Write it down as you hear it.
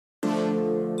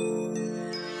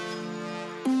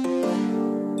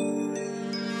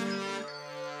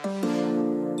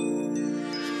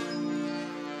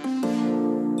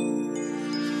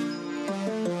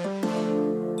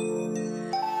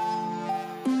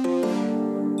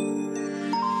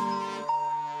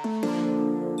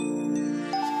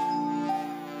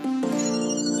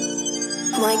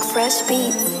Mike Fresh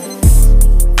Beats.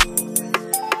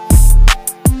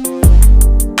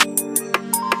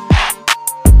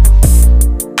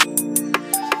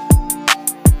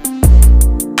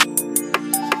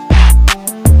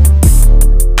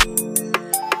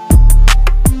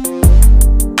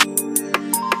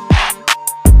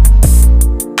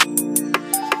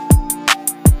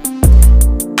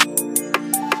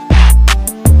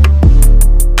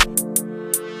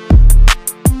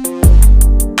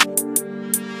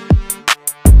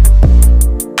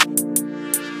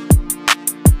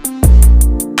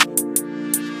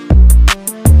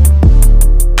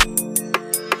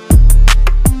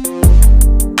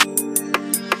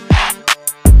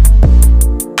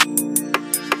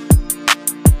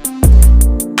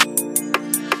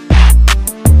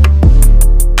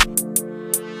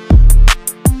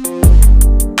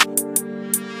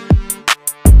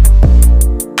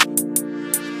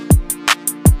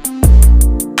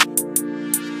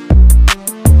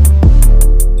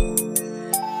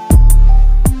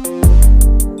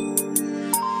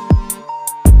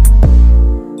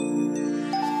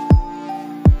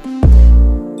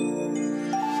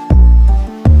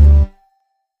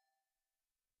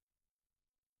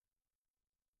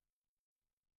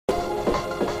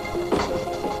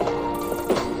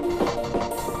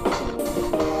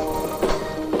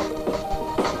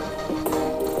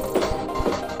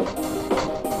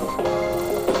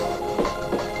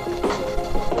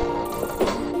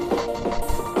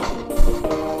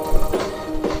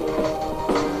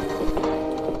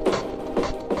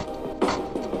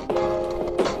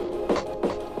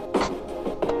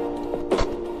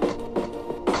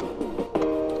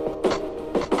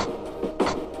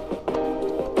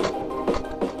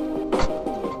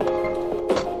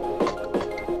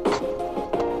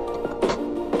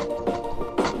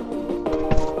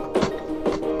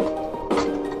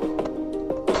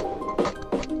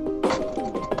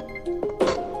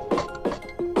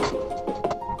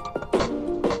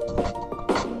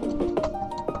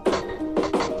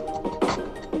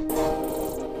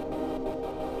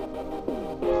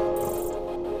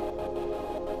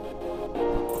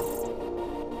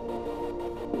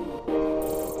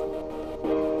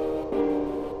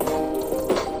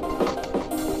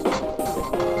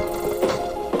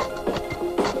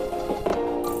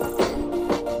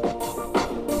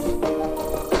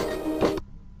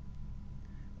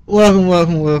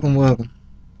 Welcome.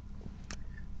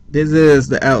 This is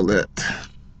the outlet.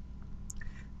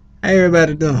 How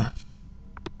everybody doing?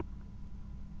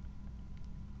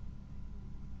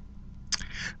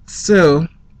 So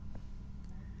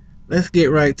let's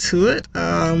get right to it.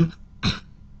 After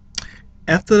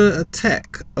the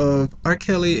attack of R.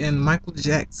 Kelly and Michael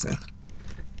Jackson,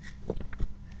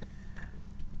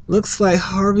 looks like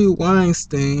Harvey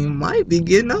Weinstein might be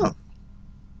getting off.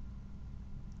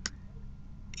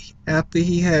 After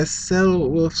he has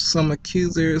settled with some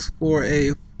accusers for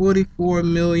a $44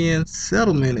 million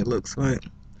settlement, it looks like.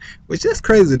 Which is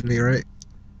crazy to me, right?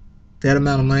 That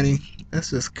amount of money, that's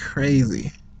just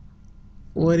crazy.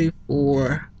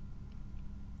 44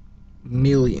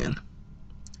 million.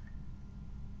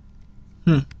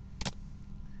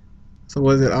 So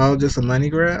was it all just a money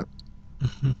grab?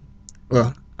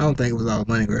 Well, I don't think it was all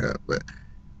money grab, but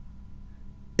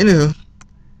anywho,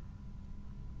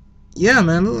 yeah,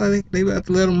 man, look like they about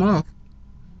to let him off.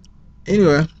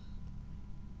 Anyway,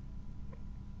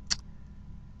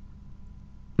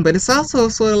 but it's also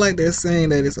sort of like they're saying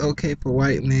that it's okay for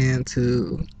white men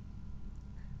to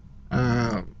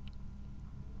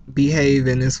behave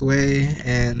in this way,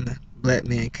 and black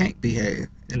men can't behave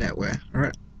in that way,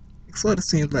 right? It sort of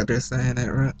seems like they're saying that,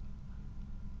 right?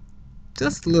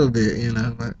 Just a little bit, you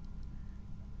know, but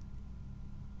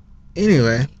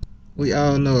anyway, we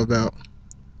all know about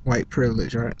white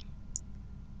privilege, right?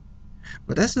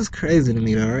 But that's just crazy to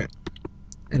me, though, right?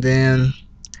 And then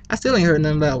I still ain't heard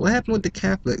nothing about what happened with the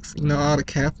Catholics. You know, all the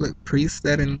Catholic priests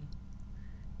that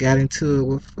got into it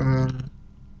with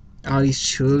all these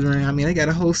children. I mean, they got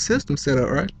a whole system set up,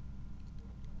 right?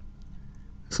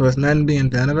 So it's nothing being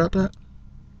done about that?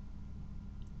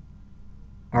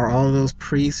 Are all of those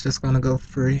priests just gonna go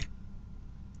free?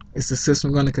 Is the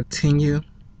system gonna continue?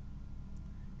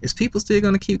 Is people still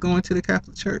gonna keep going to the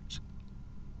Catholic Church?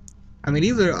 I mean,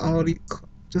 these are all the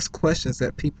just questions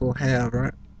that people have,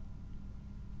 right?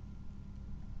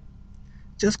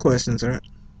 Just questions, right?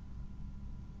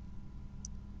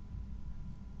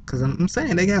 Because I'm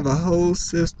saying they have a whole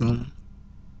system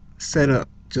set up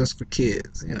just for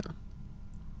kids, you know.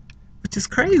 Which is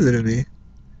crazy to me.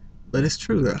 But it's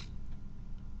true, though.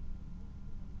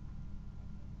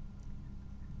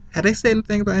 Had they said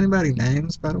anything about anybody's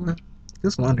names, by the way?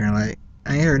 Just wondering, like,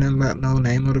 I ain't heard nothing about no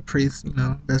name of the priest,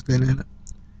 that's been in it.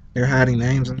 They're hiding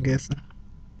names, I'm guessing.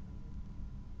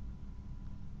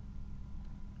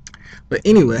 But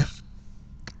anyway,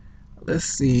 let's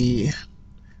see.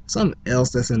 Something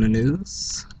else that's in the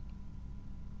news.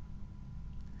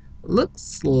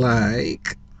 Looks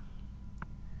like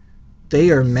they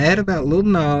are mad about Lil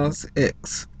Nas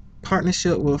X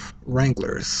partnership with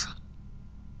Wranglers.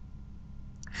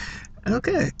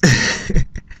 Okay.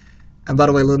 And by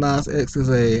the way, Lil Nas X is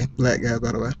a black guy,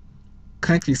 by the way.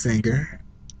 Country singer.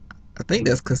 I think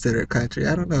that's considered country.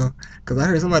 I don't know. Because I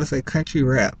heard somebody say country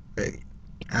rap.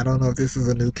 I don't know if this is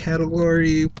a new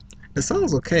category. The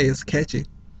song's okay. It's catchy.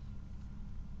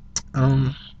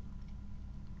 Um,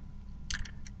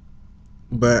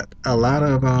 but a lot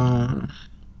of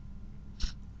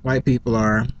white people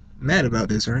are mad about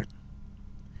this, right?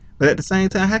 But at the same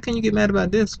time, how can you get mad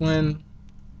about this when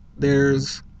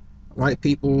there's white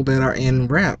people that are in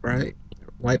rap, right?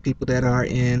 White people that are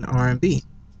in R&B.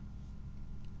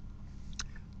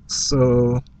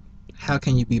 So how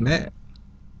can you be mad?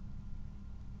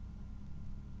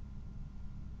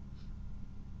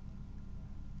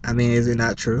 I mean, is it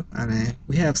not true? I mean,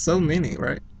 we have so many,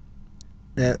 right?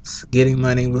 That's getting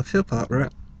money with hip hop,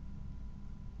 right?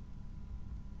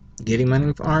 Getting money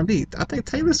with R&B. I think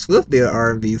Taylor Swift did an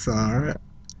R&B song, right?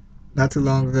 Not too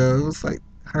long ago. It was like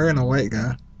her and a white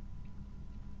guy.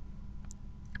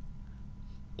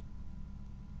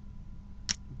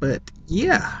 But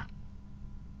yeah,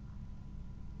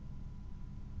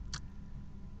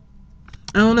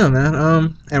 I don't know, man.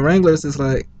 And Wranglers is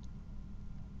like,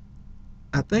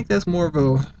 I think that's more of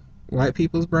a white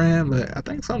people's brand, but I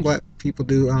think some black people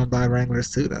do buy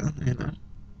Wranglers too, though.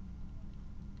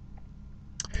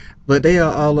 But they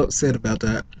are all upset about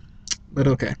that. But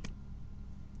okay,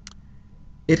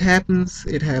 it happens.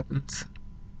 It happens.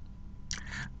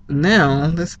 Now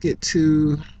let's get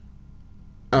to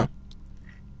oh,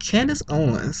 Candace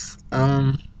Owens.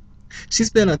 She's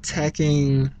been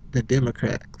attacking the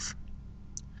Democrats,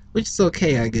 which is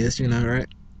okay, I guess. Right?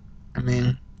 I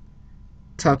mean,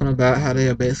 talking about how they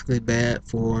are basically bad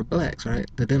for blacks, right?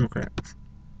 The Democrats.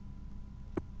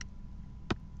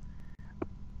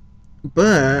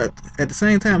 But at the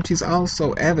same time, she's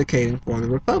also advocating for the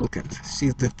Republicans.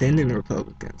 She's defending the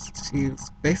Republicans.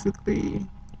 She's basically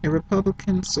a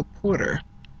Republican supporter.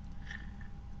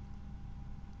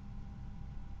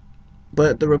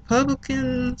 But the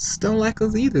Republicans don't like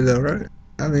us either, though, right?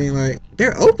 I mean, like,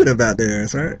 they're open about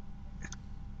theirs, right?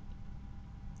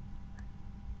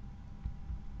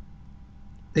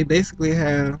 They basically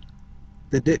have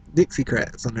the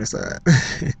Dixiecrats on their side.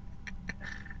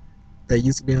 They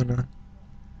used to be on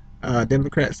the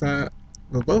Democrat side.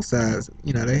 But both sides,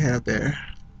 they have their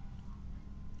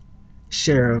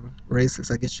share of racists,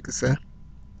 I guess you could say.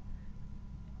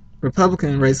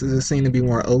 Republican races seem to be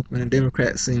more open, and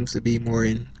Democrats seems to be more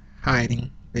in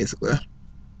hiding, basically.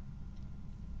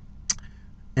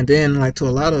 And then, like to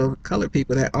a lot of colored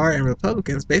people that are in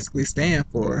Republicans, basically stand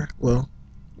for, well,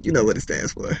 you know what it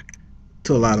stands for.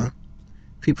 To a lot of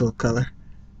people of color,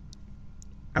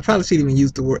 I probably shouldn't even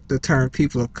use the term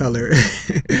people of color,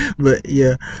 but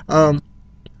yeah. Um,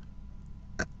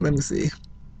 Let me see.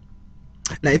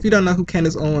 Now, if you don't know who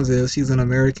Candace Owens is, she's an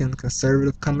American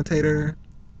conservative commentator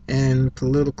and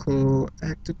political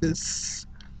activist.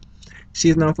 She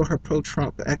is known for her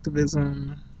pro-Trump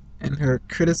activism and her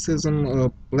criticism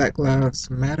of Black Lives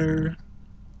Matter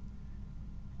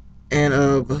and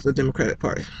of the Democratic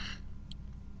Party.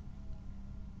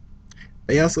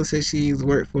 They also say she's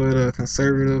worked for the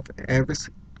conservative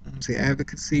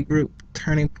advocacy group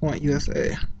Turning Point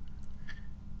USA.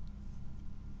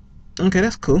 Okay,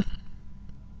 that's cool.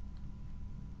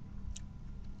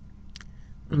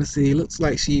 Let me see. Looks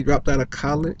like she dropped out of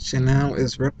college and now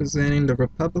is representing the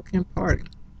Republican Party.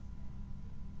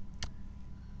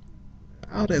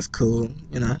 Oh, that's cool.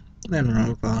 Nothing wrong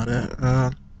with all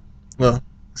that. Well,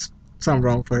 something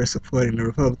wrong for her supporting the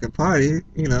Republican Party.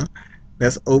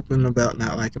 That's open about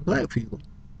not liking black people.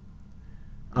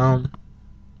 Um,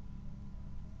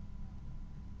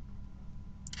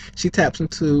 she taps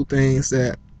into things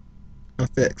that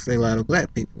affects a lot of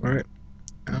black people, right?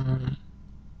 Um,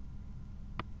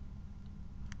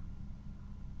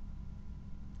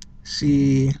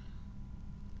 she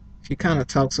she kind of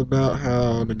talks about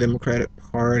how the Democratic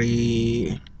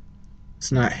Party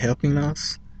is not helping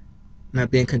us, not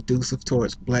being conducive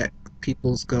towards black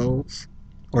people's goals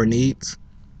or needs.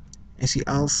 And she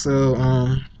talks about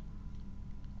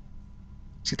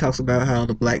how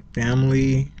the black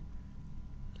family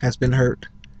has been hurt.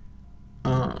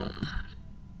 Um,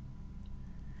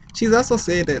 she's also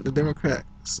said that the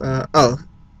Democrats. Oh,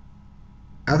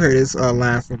 I've heard this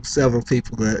line from several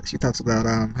people that she talks about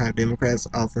how Democrats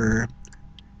offer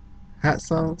hot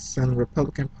sauce and the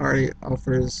Republican Party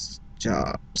offers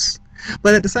jobs.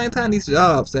 But at the same time, these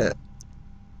jobs that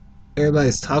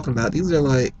everybody's talking about, these are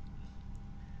like,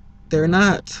 they're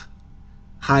not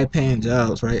high paying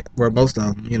jobs, right? Where most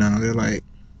of them, they're like,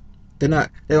 they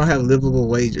don't have livable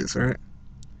wages, right?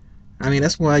 I mean,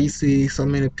 that's why you see so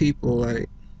many people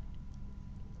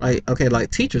okay,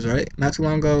 like teachers, right? Not too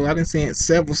long ago, I've been seeing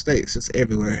several states, just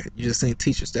everywhere. You just seen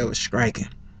teachers that were striking.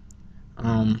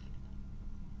 Um,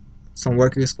 some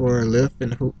workers for Lyft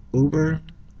and Uber,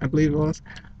 I believe it was,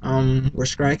 were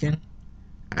striking.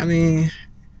 I mean,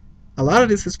 a lot of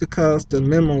this is because the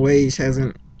minimum wage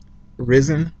hasn't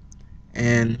risen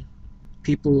and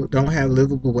people don't have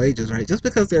livable wages, right? Just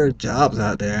because there are jobs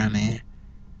out there, I mean,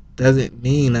 doesn't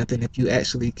mean nothing if you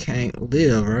actually can't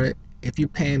live, right? If you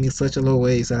paying me such a low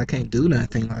wage that I can't do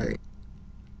nothing, like,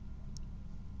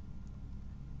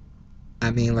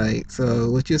 I mean, like, so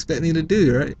what you expect me to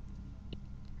do, right?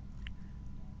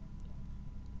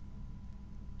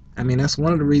 I mean, that's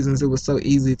one of the reasons it was so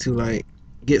easy to, like,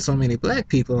 get so many black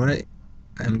people, right?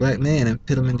 And black men and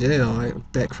put them in jail, right?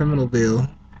 That criminal bill,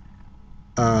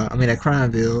 that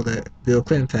crime bill that Bill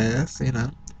Clinton passed,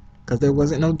 because there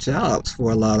wasn't no jobs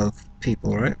for a lot of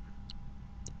people, right?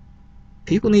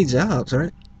 People need jobs,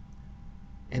 right?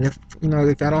 And if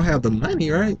I don't have the money,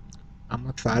 right, I'm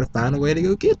gonna try to find a way to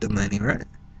go get the money, right?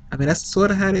 I mean, that's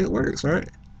sort of how it works, right?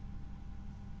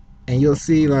 And you'll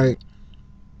see, like,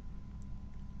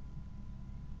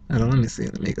 hold on, let me see,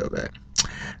 let me go back.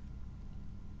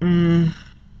 Mm,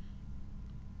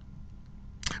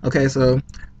 okay, so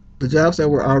the jobs that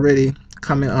were already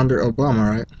coming under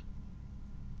Obama, right?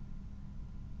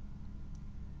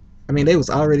 I mean, they was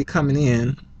already coming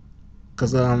in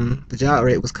because the job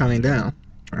rate was coming down,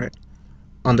 right,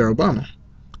 under Obama.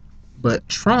 But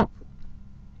Trump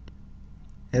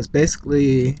has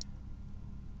basically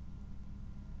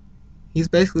he's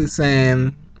basically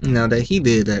saying, that he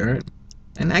did that, right?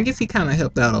 And I guess he kind of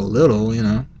helped out a little,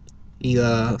 He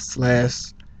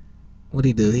slashed what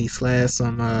he do? He slashed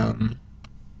some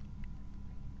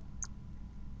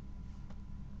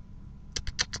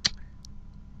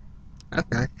I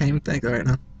can't even think right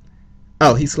now.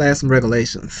 Oh, he slashed some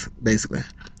regulations, basically.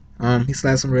 He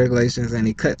slashed some regulations and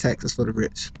he cut taxes for the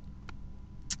rich.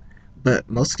 But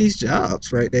most of these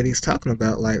jobs, right, that he's talking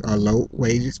about, like, are low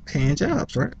wages paying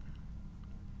jobs, right?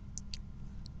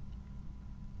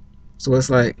 So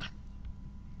it's like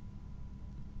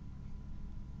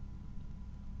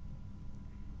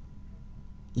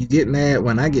you get mad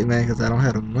when I get mad because I don't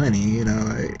have the money,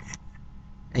 like,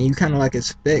 and you kind of like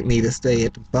expect me to stay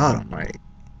at the bottom, right?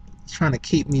 Trying to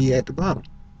keep me at the bottom.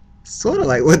 Sort of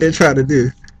like what they're trying to do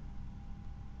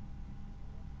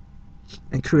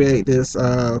and create this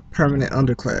permanent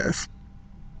underclass.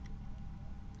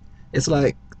 It's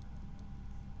like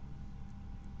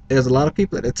there's a lot of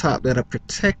people at the top that are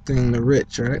protecting the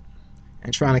rich, right?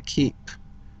 And trying to keep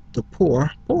the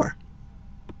poor poor.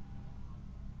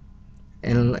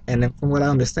 And then from what I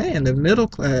understand, the middle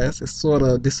class is sort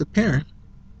of disappearing.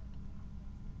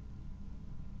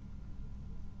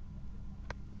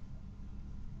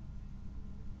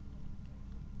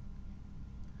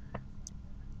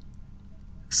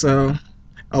 So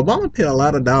Obama put a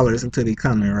lot of dollars into the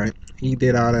economy, right? He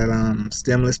did all that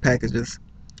stimulus packages.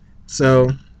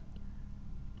 So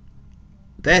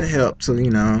that helped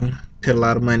to, put a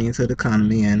lot of money into the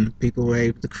economy and people were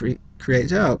able to create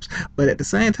jobs. But at the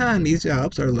same time, these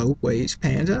jobs are low wage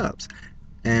paying jobs.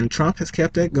 And Trump has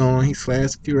kept that going. He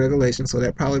slashed a few regulations, so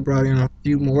that probably brought in a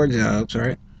few more jobs,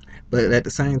 right? But at the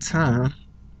same time,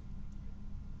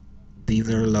 these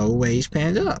are low wage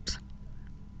paying jobs.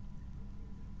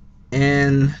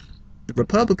 And the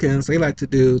Republicans, they like to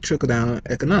do trickle down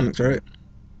economics, right?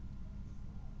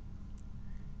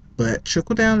 But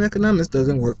trickle down economics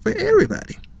doesn't work for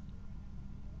everybody.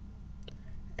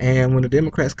 And when the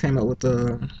Democrats came up with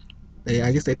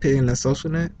I guess they put in the social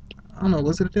net. I don't know,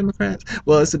 was it the Democrats?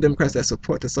 Well, it's the Democrats that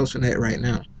support the social net right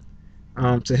now,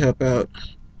 to help out.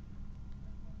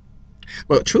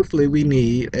 Well, truthfully, we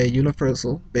need a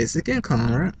universal basic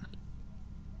income, right?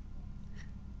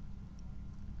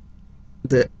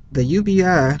 The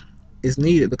UBI is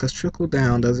needed because trickle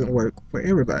down doesn't work for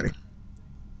everybody,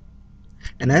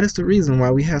 and that is the reason why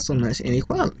we have so much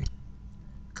inequality.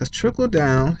 Because trickle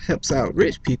down helps out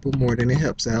rich people more than it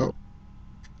helps out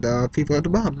the people at the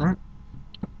bottom, right?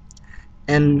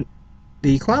 And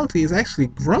the equality is actually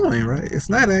growing, right? It's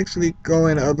not actually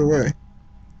going the other way,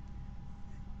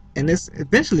 and it's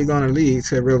eventually going to lead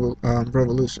to a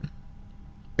revolution,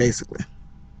 basically.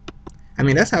 I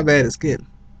mean, that's how bad it's getting.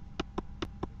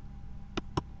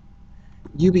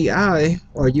 UBI,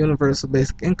 or Universal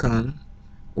Basic Income,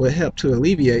 would help to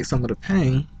alleviate some of the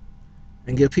pain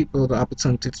and give people the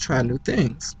opportunity to try new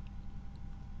things.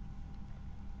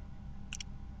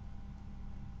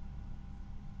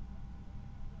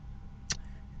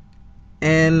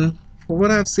 And for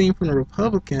what I've seen from the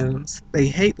Republicans, they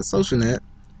hate the social net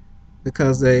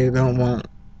because they don't want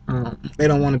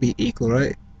to be equal,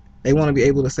 right? They want to be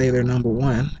able to say they're number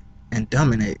one and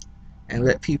dominate and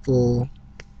let people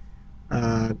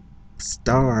uh,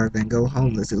 starve and go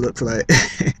homeless. It looks like.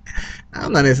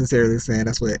 I'm not necessarily saying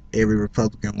that's what every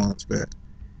Republican wants, but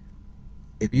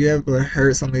if you ever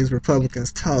heard some of these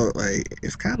Republicans talk, like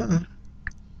it's kind of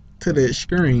to the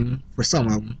extreme for some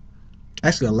of them.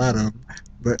 Actually, a lot of them.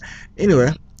 But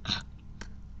anyway,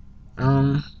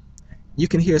 um, you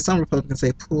can hear some Republicans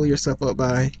say, "Pull yourself up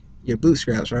by your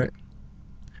bootstraps," right?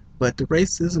 But the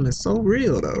racism is so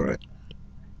real, though, right?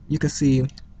 You can see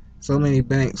so many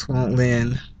banks won't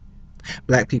lend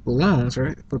black people loans,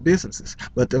 right, for businesses,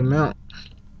 but the amount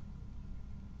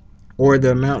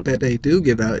that they do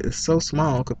give out is so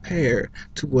small compared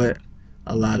to what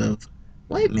a lot of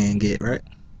white men get, right?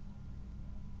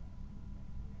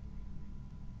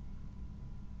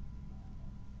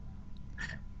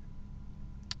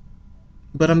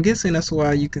 But I'm guessing that's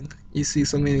why you see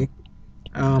so many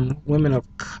women of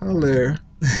color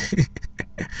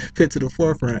fit to the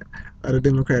forefront of the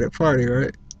Democratic Party,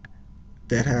 right?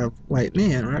 That have white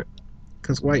men, right?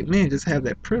 Because white men just have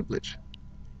that privilege,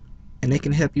 and they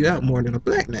can help you out more than a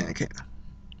black man can.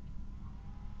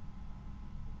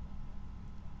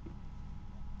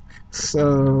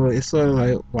 So it's sort of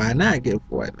like, why not give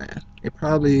a white man? It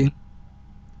probably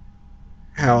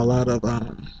how a lot of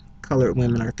colored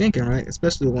women are thinking, right?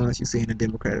 Especially the ones you see in the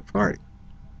Democratic Party.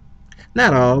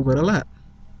 Not all, but a lot.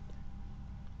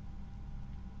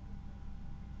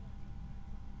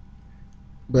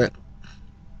 But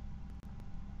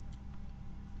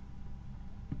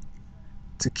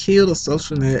to kill the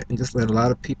social net and just let a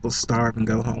lot of people starve and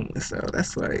go homeless, so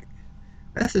that's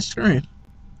extreme.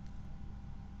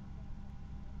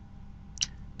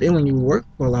 Then when you work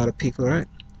for a lot of people, right?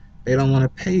 They don't want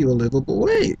to pay you a livable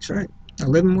wage, right? A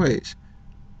living wage.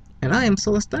 And I am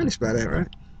so astonished by that, right?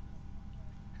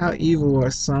 How evil are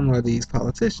some of these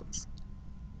politicians?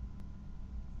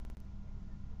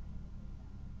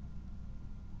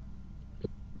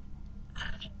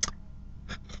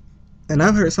 And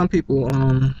I've heard some people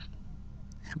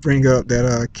bring up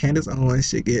that Candace Owens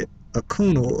should get a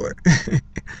Coon Award,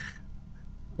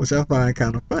 which I find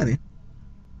kind of funny.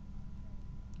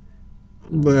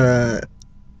 But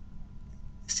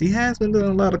she has been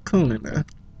doing a lot of cooning, though.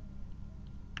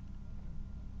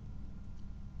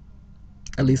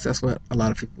 At least that's what a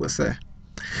lot of people would say.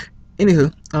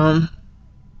 Anywho,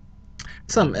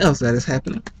 something else that is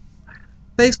happening.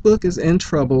 Facebook is in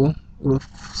trouble with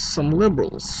some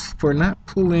liberals for not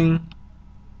pulling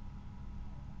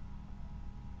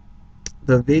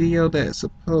the video that is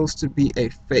supposed to be a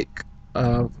fake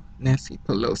of Nancy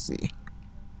Pelosi.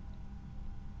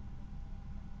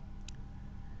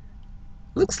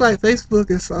 Looks like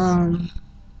Facebook is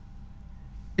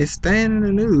staying in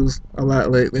the news a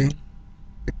lot lately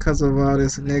because of all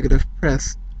this negative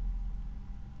press.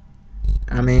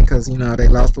 I mean, because they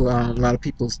lost a lot of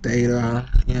people's data.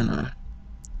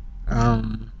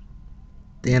 Um,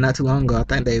 then not too long ago, I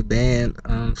think they banned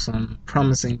some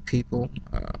promising people.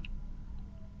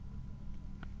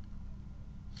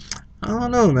 I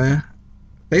don't know, man.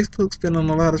 Facebook's been in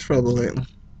a lot of trouble lately.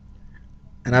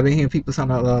 And I've been hearing people talking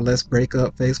about let's break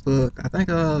up Facebook. I think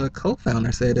the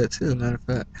co-founder said that too. Matter of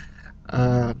fact,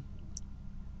 uh,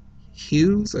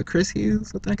 Hughes or Chris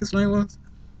Hughes, I think his name was.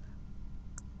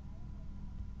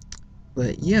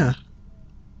 But yeah,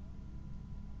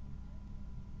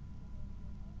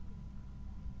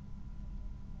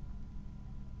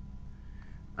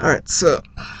 all right. So,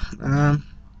 um,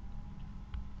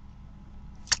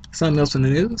 something else in the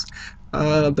news.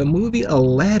 The movie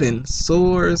Aladdin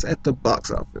soars at the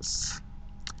box office,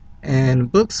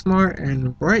 and Booksmart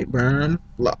and Brightburn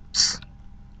flops.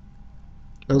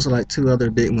 Those are like two other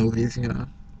big movies,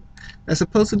 They're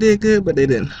supposed to do good, but they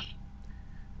didn't.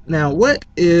 Now, what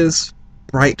is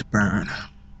Brightburn?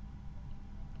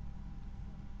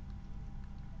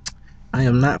 I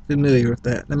am not familiar with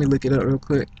that. Let me look it up real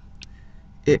quick.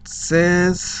 It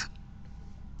says,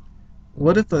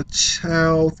 what if a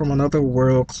child from another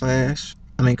world crash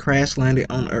landed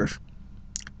on Earth?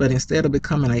 But instead of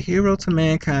becoming a hero to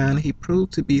mankind, he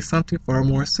proved to be something far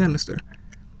more sinister.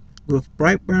 With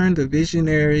Brightburn, the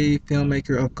visionary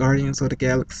filmmaker of Guardians of the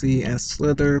Galaxy and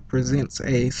Slither presents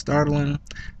a startling,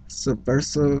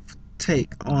 subversive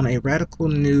take on a radical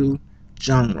new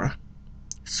genre.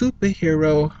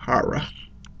 Superhero horror.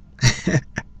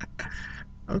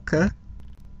 Okay.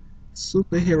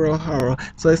 Superhero horror.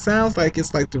 So it sounds like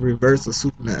it's like the reverse of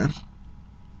Superman.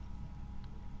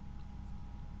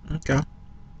 Okay.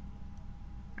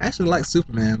 I actually like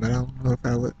Superman, but I don't know if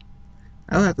I would.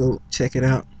 I'll have to check it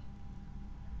out.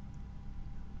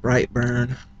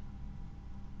 Brightburn.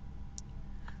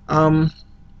 Um,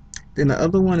 then the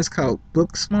other one is called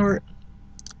Booksmart,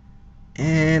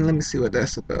 and let me see what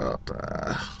that's about.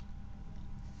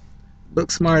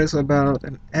 Booksmart is about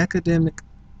an academic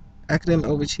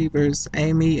overachievers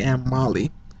Amy and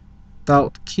Molly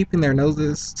thought keeping their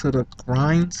noses to the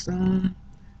grindstone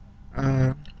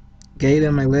uh, gave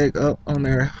them a leg up on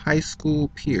their high school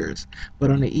peers. But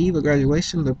on the eve of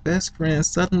graduation, the best friends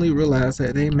suddenly realize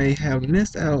that they may have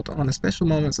missed out on the special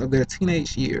moments of their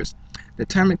teenage years.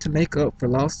 Determined to make up for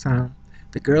lost time,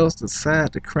 the girls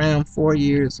decide to cram 4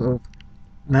 years of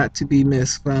not to be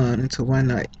missed fun into one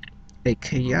night. A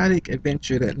chaotic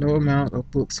adventure that no amount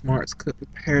of book smarts could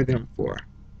prepare them for.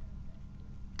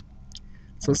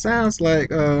 So it sounds like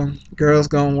girls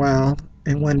gone wild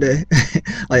in one day,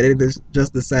 like they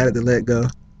just decided to let go,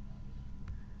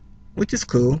 which is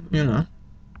cool.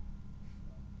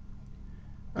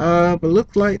 But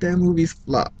looks like that movie's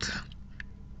flopped.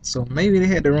 So maybe they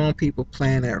had the wrong people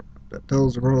playing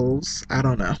those roles. I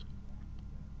don't know.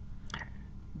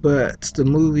 But the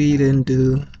movie didn't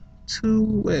do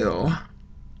too well.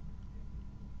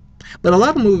 But a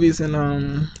lot of movies in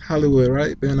Hollywood,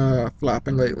 right, been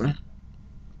flopping lately.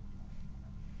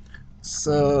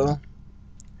 So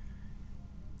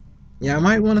yeah, I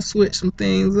might want to switch some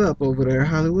things up over there,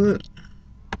 Hollywood.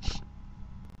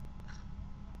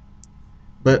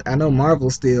 But I know Marvel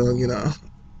still,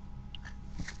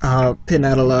 putting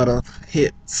out a lot of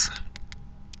hits,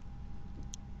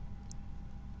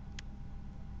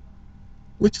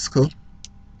 which is cool.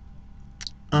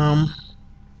 Um,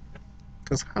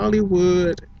 because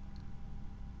Hollywood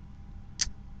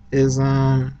is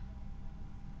yeah,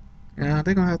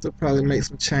 they're gonna have to probably make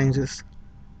some changes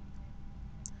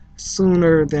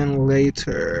sooner than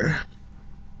later.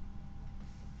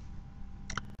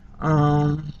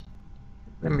 Um,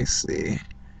 let me see.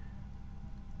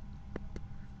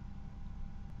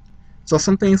 So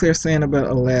some things they're saying about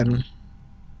Aladdin.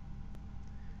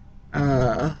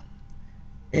 Uh,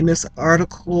 in this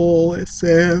article, it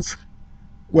says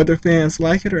whether fans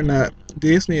like it or not,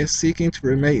 Disney is seeking to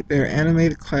remake their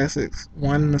animated classics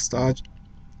one nostalgia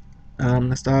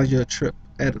trip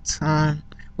at a time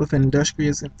with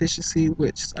industrious efficiency,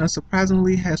 which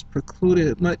unsurprisingly has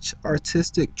precluded much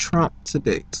artistic trump to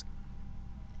date.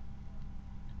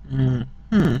 Hmm.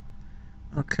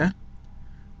 Okay.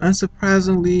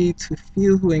 Unsurprisingly to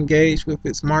few who engage with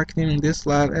its marketing, this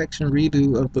live-action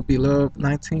redo of the beloved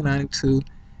 1992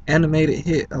 animated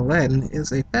hit Aladdin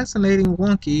is a fascinating,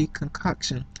 wonky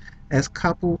concoction, as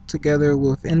coupled together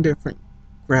with indifferent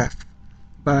graph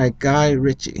by Guy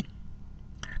Ritchie.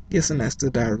 Guessing that's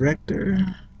the director.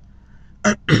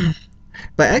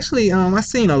 But actually, I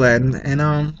seen Aladdin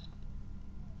and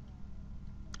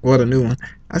well, the new one.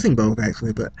 I seen both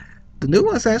actually, but the new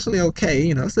one's actually okay.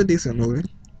 It's a decent movie.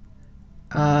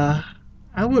 Uh,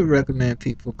 I would recommend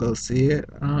people go see it.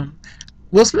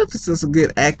 Will Smith is just a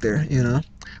good actor,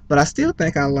 but I still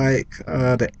think I like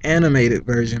the animated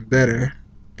version better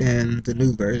than the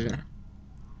new version.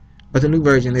 But the new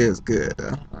version is good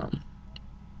though.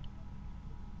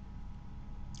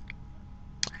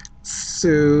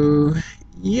 So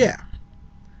yeah,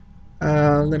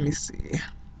 let me see.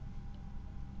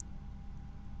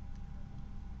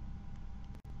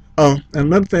 Oh,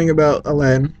 another thing about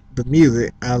Aladdin, the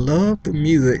music. I love the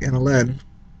music in Aladdin.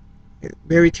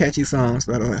 Very catchy songs,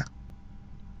 by the way.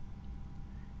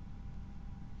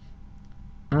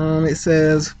 It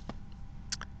says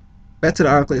back to the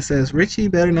article. It says Ritchie,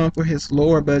 better known for his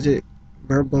lower budget,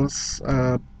 verbose,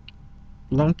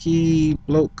 blunky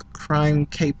bloke crime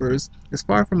capers, is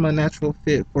far from a natural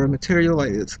fit for a material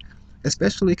like this,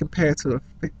 especially compared to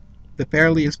the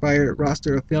fairly inspired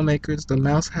roster of filmmakers the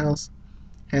Mouse House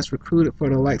has recruited for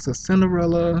the likes of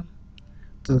Cinderella,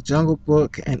 The Jungle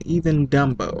Book, and even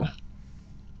Dumbo.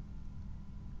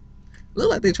 Look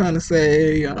like they're trying to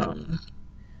say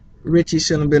Ritchie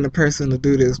shouldn't have been the person to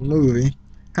do this movie.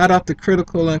 Hot off the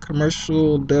critical and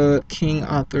commercial dud King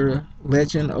Arthur,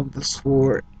 Legend of the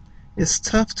Sword, it's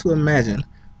tough to imagine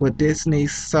what Disney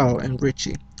saw in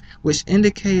Ritchie, which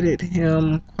indicated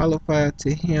him qualified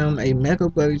to him a mega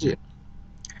budget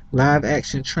live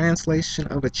action translation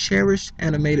of a cherished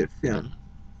animated film.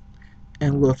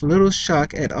 And with little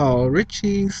shock at all,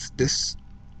 Ritchie's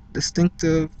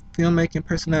distinctive filmmaking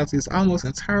personality is almost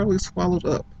entirely swallowed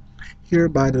up here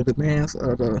by the demands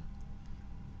of the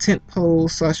tentpole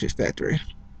sausage factory.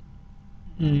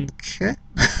 Okay.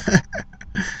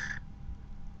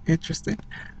 Interesting.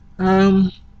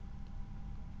 Um,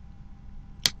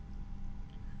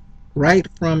 right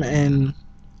from an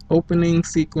opening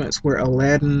sequence where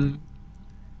Aladdin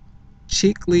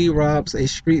cheekily robs a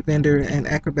street vendor and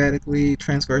acrobatically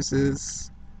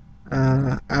traverses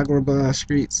Agrabah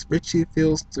streets, Richie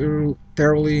feels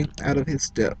thoroughly out of his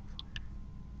depth.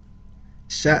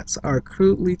 Shots are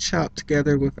crudely chopped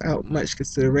together without much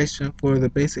consideration for the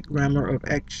basic grammar of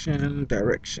action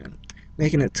direction,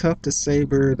 making it tough to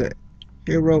savor the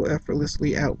hero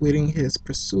effortlessly outwitting his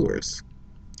pursuers.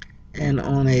 And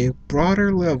on a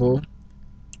broader level,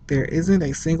 there isn't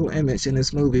a single image in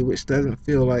this movie which doesn't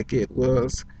feel like it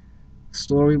was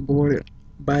storyboarded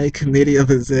by a committee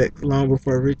of execs long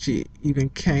before Richie even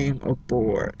came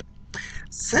aboard.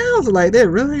 Sounds like they're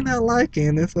really not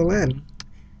liking this Aladdin.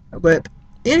 But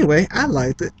anyway, I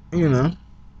liked it.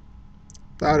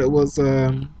 Thought it was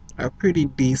a pretty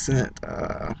decent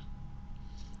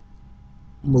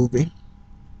movie.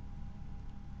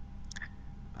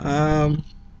 Um,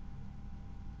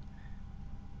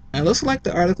 it looks like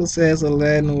the article says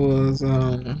Aladdin was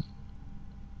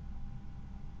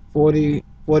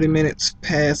 40 minutes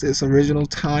past its original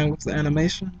time with the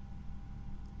animation.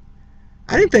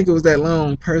 I didn't think it was that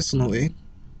long personally,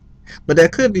 but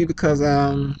that could be because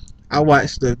I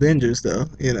watched the Avengers though,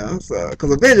 so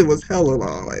because Avengers was hella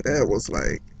long, like that was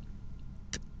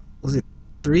it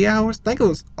 3 hours? I think it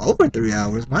was over 3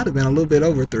 hours. Might have been a little bit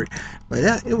over three, but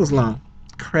yeah, it was long.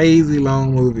 Crazy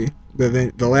long movie.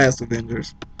 The last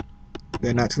Avengers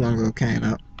that not too long ago came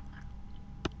out,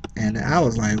 and I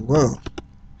was like, whoa.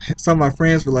 Some of my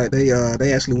friends were like, they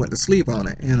actually went to sleep on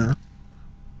it.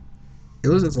 It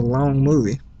was just a long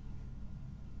movie,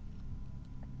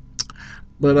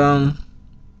 but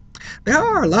there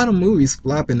are a lot of movies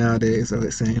flopping nowadays, so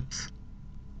it seems.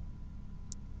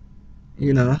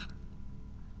 You know,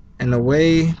 and the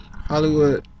way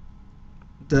Hollywood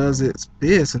does its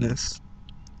business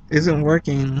isn't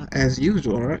working as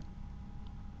usual, right?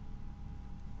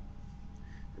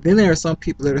 Then there are some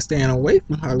people that are staying away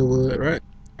from Hollywood, right,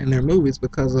 and their movies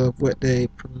because of what they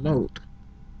promote.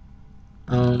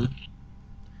 Um,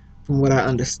 from what I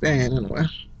understand, anyway.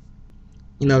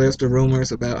 There's the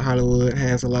rumors about Hollywood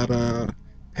has a lot of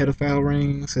pedophile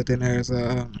rings, and then there's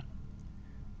a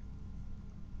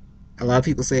lot of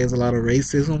people say there's a lot of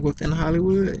racism within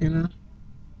Hollywood.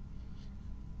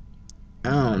 I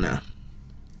don't know,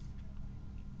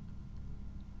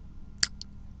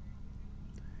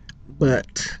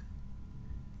 but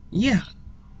yeah,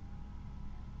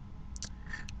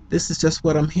 this is just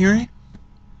what I'm hearing.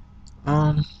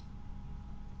 Um,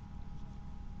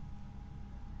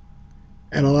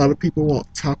 and a lot of people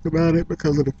won't talk about it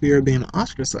because of the fear of being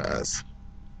ostracized.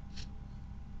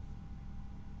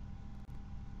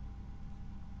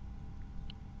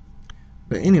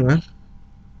 But anyway,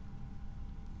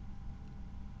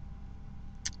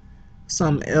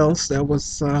 something else that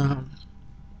was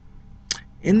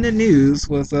in the news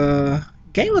was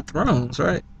Game of Thrones,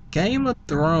 right? Game of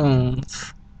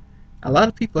Thrones. A lot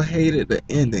of people hated the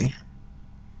ending.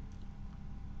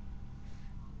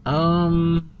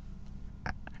 Um,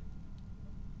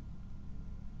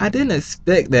 I didn't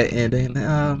expect that ending.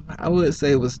 I would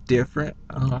say it was different.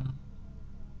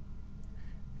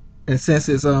 And since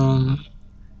it's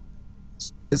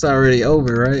already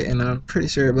over, right? And I'm pretty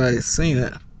sure everybody's seen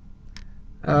it.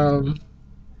 Um,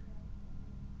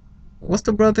 what's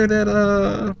the brother that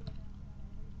I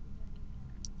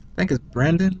think it's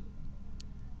Brandon?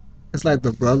 It's like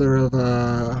the brother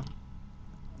of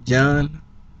Jon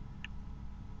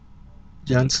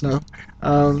Jon Snow.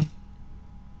 Um,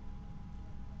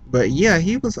 but yeah,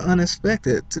 he was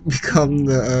unexpected to become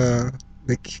the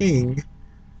king,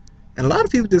 and a lot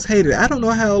of people just hated it. I don't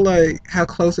know how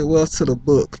close it was to the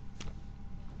book,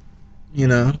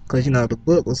 because the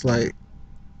book was like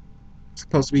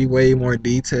supposed to be way more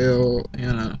detailed.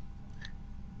 I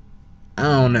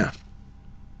don't know.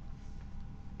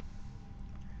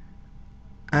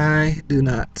 I do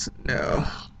not know.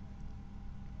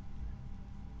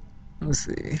 Let's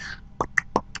see.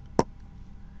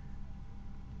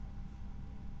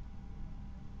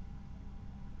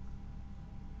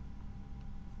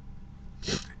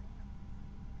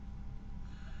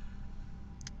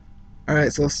 All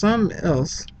right, so something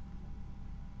else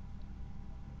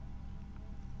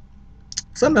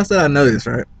that I noticed,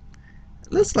 right?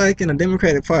 It looks like in the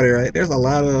Democratic Party, right? There's a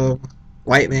lot of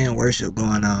white man worship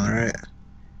going on, right?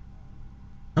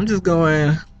 I'm just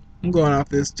going. I'm going off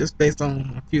this just based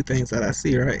on a few things that I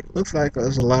see, right? Looks like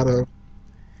there's a lot of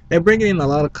they're bringing in a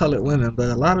lot of colored women, but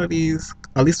a lot of these,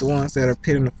 at least the ones that are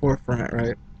put in the forefront,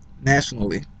 right,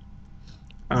 nationally,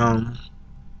 um,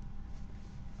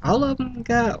 all of them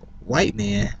got white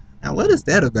men. Now, what is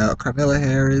that about? Carmela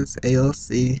Harris,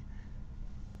 AOC.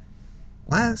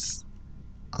 Why is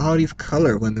all these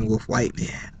colored women with white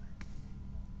men?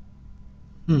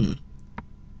 Hmm.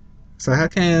 So how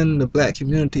can the black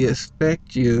community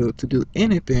expect you to do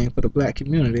anything for the black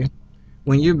community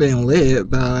when you're being led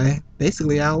by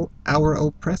basically our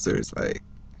oppressors? Like,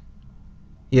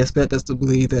 you expect us to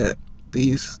believe that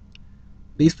these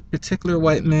these particular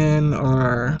white men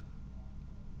are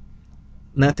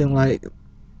nothing like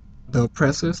the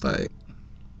oppressors? Like,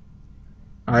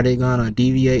 are they gonna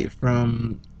deviate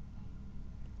from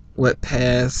what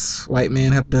past white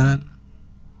men have done?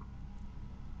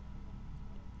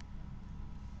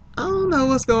 I don't know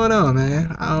what's going on,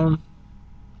 man.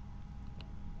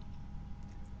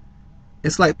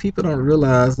 It's like people don't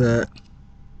realize that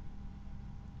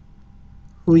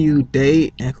who you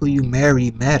date and who you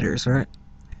marry matters, right?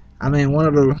 I mean, one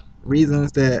of the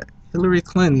reasons that Hillary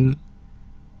Clinton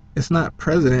is not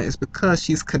president is because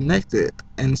she's connected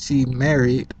and she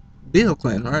married Bill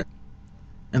Clinton, right?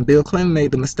 And Bill Clinton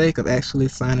made the mistake of actually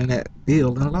signing that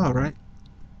bill into law, right?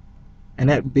 And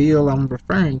that bill I'm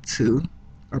referring to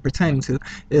or pertaining to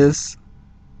is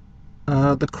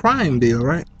the crime bill,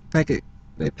 right? I think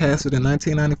they passed it in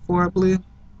 1994, I believe.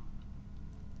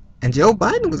 And Joe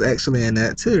Biden was actually in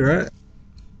that too, right?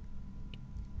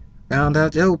 Found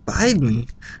out Joe Biden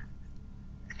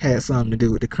had something to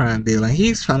do with the crime bill, and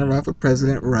he's trying to run for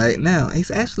president right now.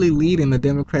 He's actually leading the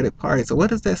Democratic Party. So what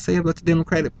does that say about the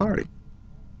Democratic Party?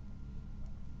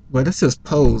 Well, this is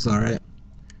polls, all right.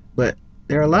 But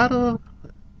there are a lot of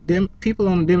people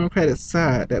on the Democratic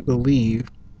side that believe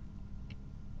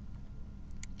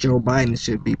Joe Biden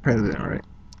should be president, right?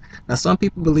 Now, some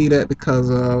people believe that because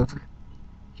of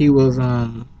he was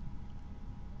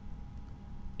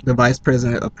the vice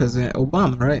president of President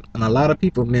Obama, right? And a lot of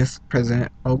people miss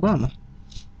President Obama.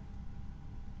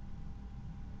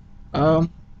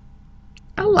 Um,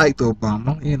 I liked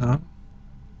Obama,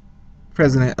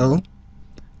 President O.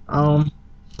 Um,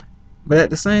 but at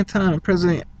the same time,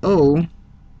 President O,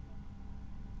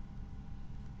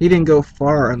 he didn't go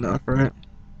far enough, right?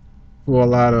 For a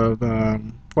lot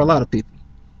of people,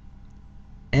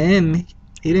 and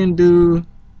he didn't do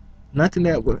nothing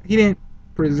that would. He didn't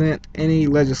present any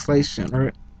legislation,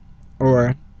 right?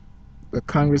 Or the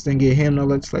Congress didn't give him no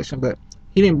legislation, but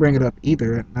he didn't bring it up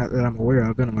either, not that I'm aware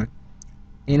of, anyway.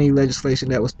 Any legislation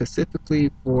that was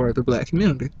specifically for the black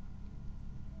community.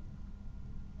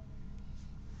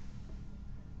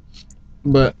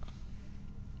 But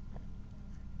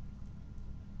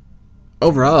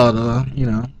overall, though,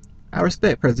 I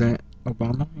respect President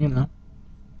Obama.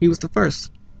 He was the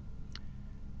first,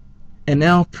 and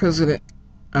now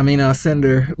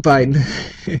Senator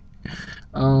Biden,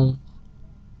 um,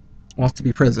 wants to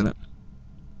be president.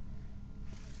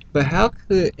 But how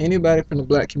could anybody from the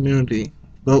black community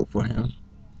vote for him,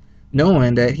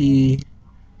 knowing that he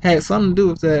had something to do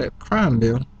with that crime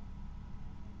bill?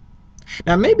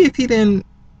 Now, maybe if he didn't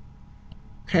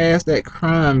pass that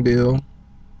crime bill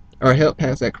or help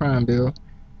pass that crime bill,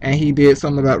 and he did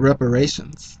something about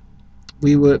reparations,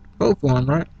 we would vote for him,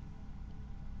 right?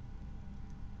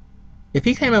 If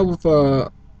he came out with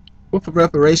a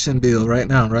reparation bill right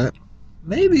now, right?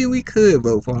 Maybe we could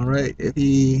vote for him, right? If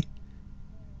he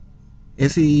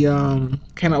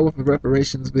came out with a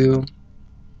reparations bill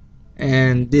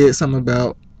and did something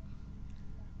about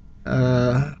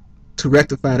uh to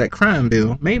rectify that crime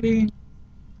bill, maybe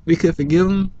we could forgive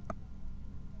him.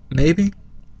 Maybe,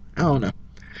 I don't know,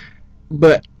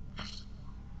 but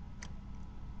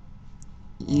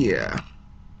yeah.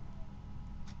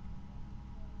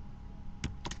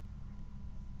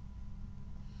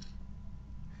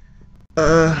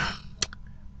 Uh,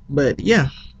 but yeah,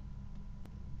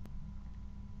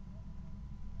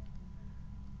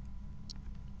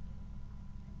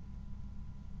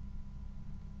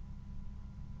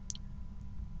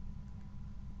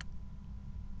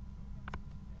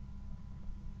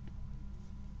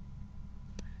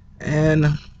 and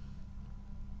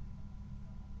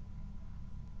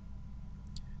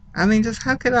I mean, just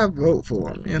how could I vote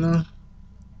for him?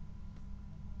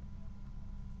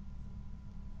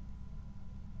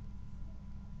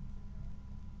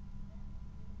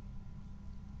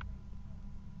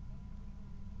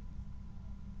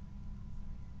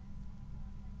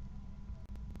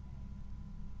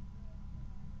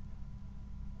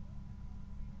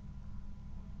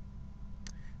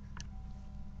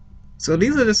 So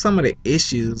these are just some of the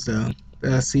issues, though,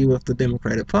 that I see with the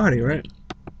Democratic Party, right?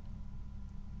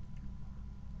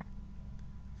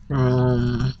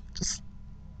 from just,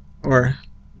 or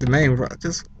the main,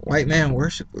 just white man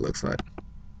worship, it looks like.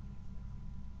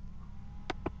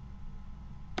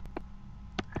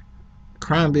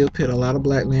 Crime bill put a lot of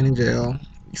black men in jail.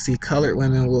 You see colored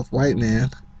women with white men.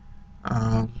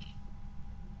 Um,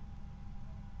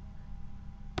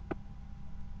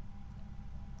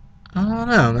 I don't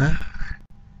know, man.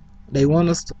 They want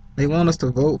us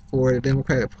to vote for the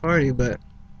Democratic Party, but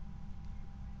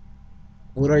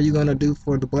what are you gonna do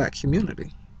for the black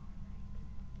community?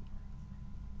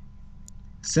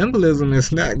 Symbolism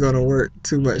is not gonna work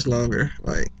too much longer.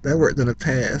 Like that worked in the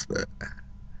past, but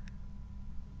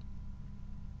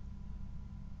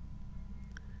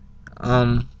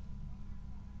um,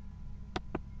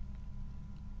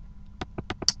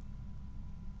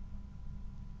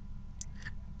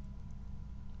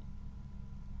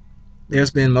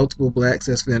 there's been multiple blacks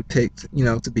that's been picked,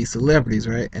 to be celebrities,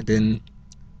 right? And then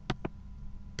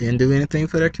didn't do anything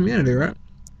for their community, right?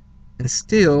 And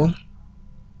still,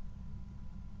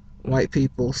 white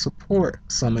people support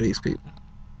some of these people.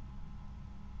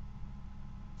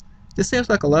 This seems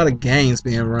like a lot of games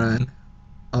being run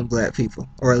on black people,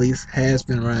 or at least has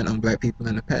been run on black people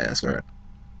in the past, right?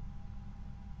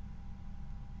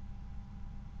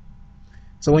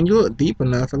 So when you look deep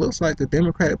enough, it looks like the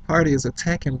Democratic Party is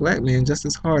attacking black men just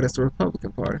as hard as the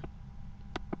Republican Party.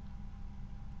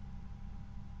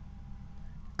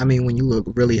 I mean, when you look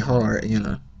really hard.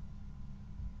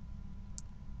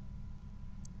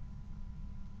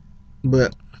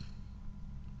 But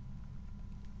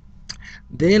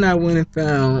then I went and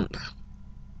found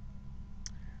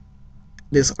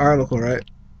this article, right?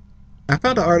 I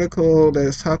found an article that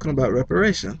is talking about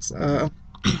reparations.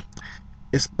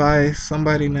 It's by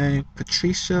somebody named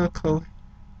Patricia Cohen.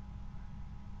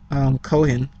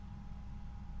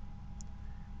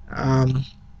 Um,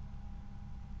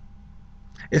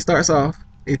 it starts off,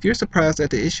 if you're surprised that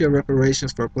the issue of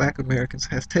reparations for black Americans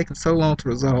has taken so long to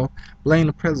resolve, blame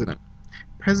the president.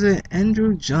 President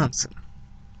Andrew Johnson.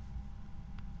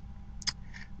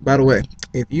 By the way,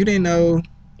 if you didn't know,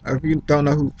 or if you don't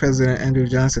know who President Andrew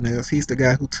Johnson is, he's the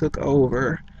guy who took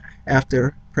over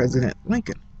after President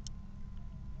Lincoln.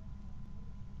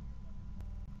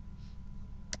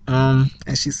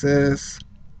 And she says,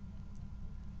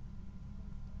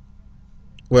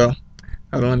 well,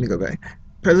 hold on, let me go back.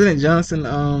 President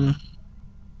Johnson,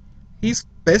 he's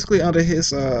basically under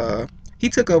his, he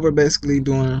took over basically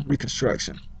doing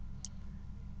Reconstruction.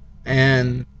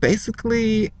 And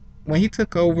basically, when he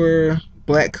took over,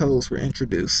 black codes were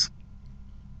introduced.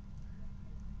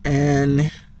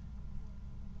 And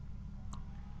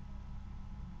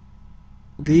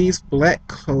these black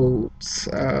codes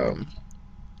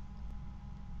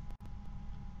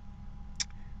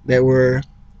that were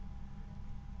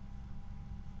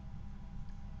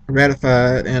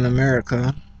ratified in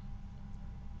America,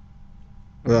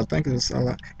 well, I think it was in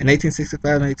 1865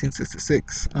 and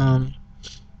 1866,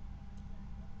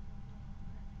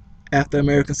 after the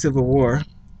American Civil War.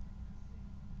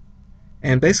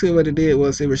 And basically what it did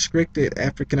was it restricted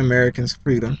African Americans'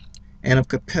 freedom and of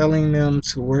compelling them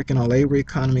to work in a labor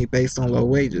economy based on low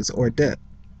wages or debt.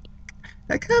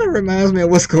 That kind of reminds me of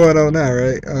what's going on now,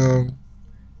 right?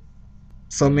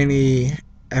 So many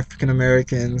African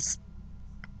Americans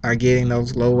are getting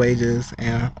those low wages,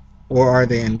 and or are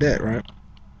they in debt, right?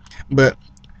 But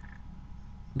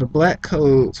the black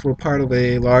codes were part of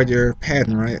a larger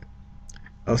pattern, right,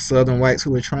 of Southern whites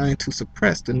who were trying to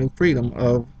suppress the new freedom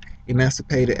of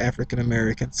emancipated African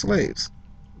American slaves,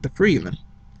 the freedmen.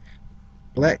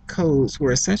 Black codes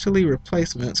were essentially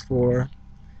replacements for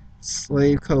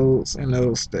slave codes in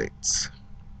those states.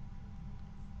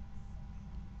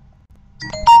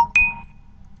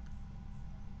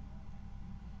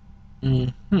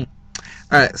 Mm-hmm. All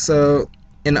right, so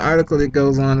in the article it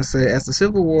goes on to say, as the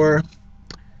Civil War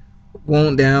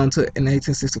wound down to in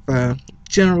 1865,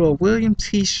 General William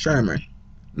T. Sherman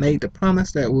made the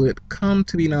promise that would come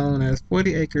to be known as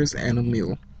 40 acres and a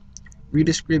mule,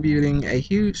 redistributing a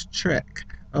huge tract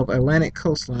of Atlantic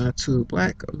coastline to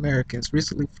black Americans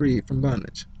recently freed from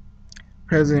bondage.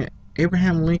 President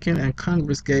Abraham Lincoln and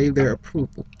Congress gave their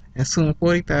approval, and soon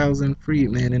 40,000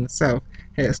 freedmen in the South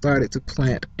had started to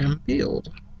plant and build.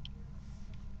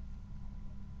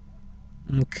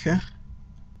 Okay.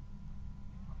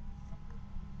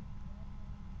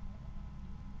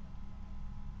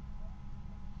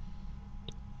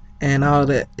 And all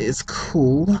that is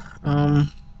cool.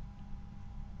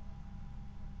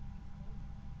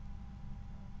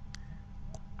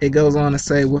 It goes on to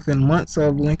say, within months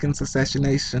of Lincoln's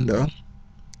assassination, though,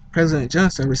 President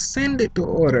Johnson rescinded the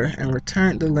order and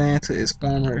returned the land to its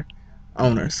former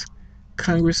owners.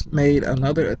 Congress made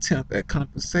another attempt at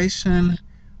compensation,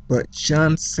 but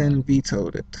Johnson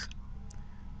vetoed it.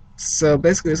 So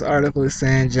basically, this article is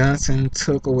saying Johnson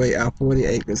took away our 40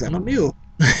 acres and a mule.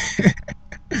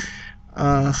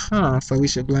 So we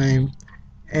should blame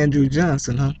Andrew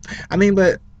Johnson, huh? I mean,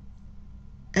 but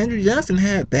Andrew Johnson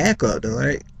had backup, though,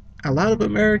 right? A lot of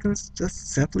Americans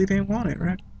just simply didn't want it,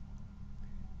 right?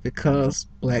 Because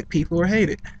black people are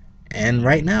hated. And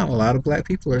right now, a lot of black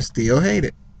people are still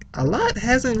hated. A lot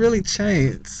hasn't really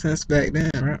changed since back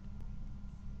then, right?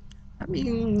 I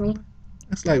mean,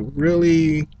 it's like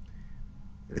really,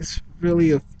 it's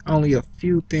really only a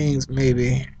few things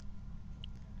maybe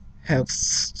have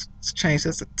changed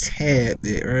just a tad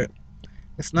bit, right?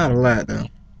 It's not a lot though.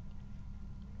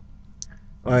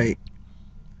 Like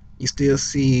you still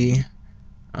see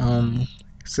um,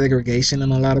 segregation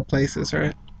in a lot of places,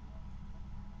 right?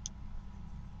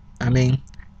 I mean,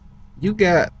 you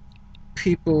got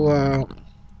people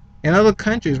in other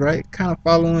countries, right? Kind of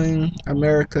following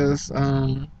America's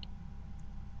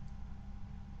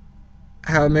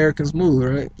how Americans move,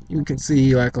 right? You can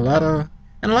see like in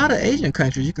a lot of Asian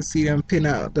countries, you can see them pin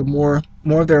out the more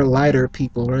of their lighter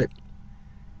people, right?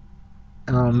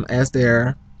 As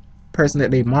their person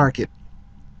that they market.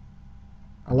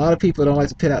 A lot of people don't like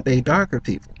to pit out their darker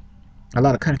people. A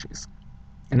lot of countries,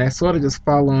 and that's sort of just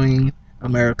following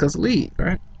America's lead,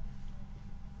 right?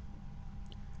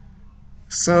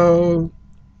 So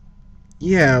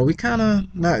yeah, we kind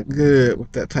of not good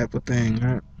with that type of thing,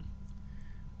 right?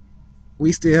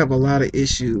 We still have a lot of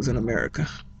issues in America.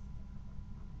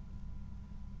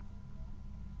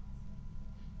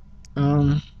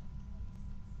 Um,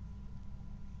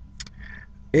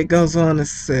 it goes on to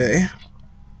say,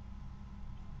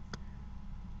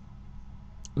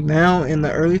 now in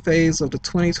the early phase of the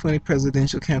 2020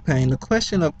 presidential campaign, the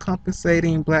question of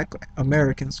compensating black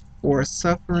Americans for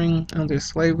suffering under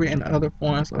slavery and other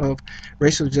forms of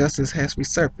racial justice has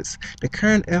resurfaced. The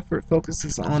current effort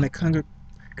focuses on a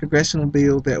congressional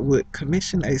bill that would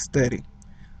commission a study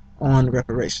on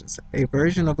reparations, a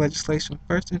version of legislation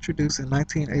first introduced in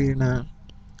 1989.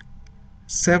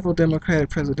 Several Democratic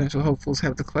presidential hopefuls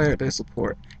have declared their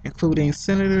support, including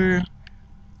Senator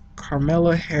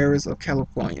Kamala Harris of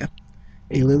California,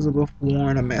 Elizabeth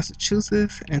Warren of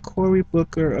Massachusetts, and Cory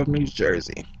Booker of New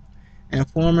Jersey, and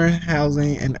former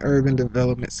Housing and Urban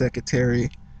Development Secretary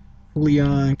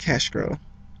Julian Castro.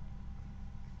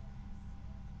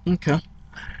 Okay.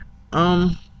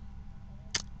 Um,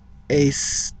 a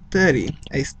study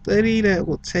that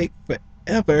will take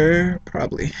forever,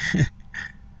 probably.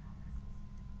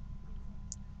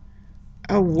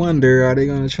 I wonder, are they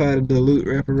going to try to dilute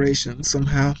reparations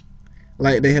somehow,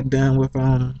 like they have done with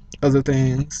other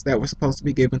things that were supposed to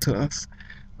be given to us?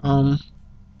 Um,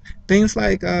 things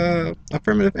like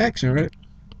affirmative action, right?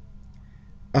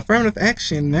 Affirmative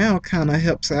action now kind of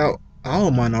helps out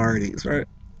all minorities, right?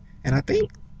 And I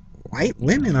think white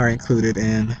women are included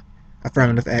in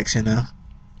affirmative action now,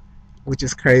 which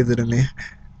is crazy to me.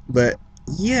 But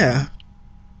yeah,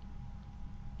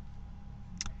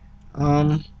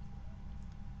 um,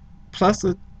 plus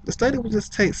the study would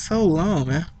just take so long,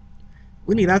 man.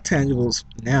 We need our tangibles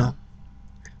now.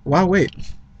 Why wait?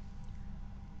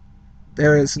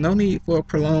 There is no need for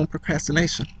prolonged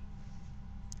procrastination.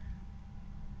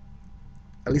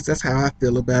 At least that's how I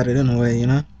feel about it in a way, you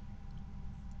know?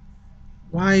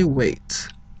 Why wait?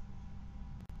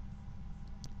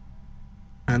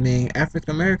 I mean,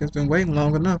 African Americans been waiting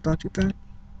long enough, don't you think?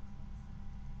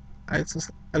 At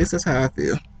least that's how I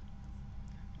feel.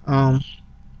 Um,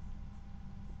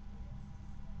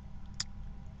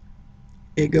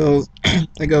 it goes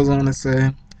it goes on to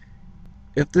say,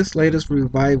 if this latest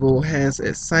revival has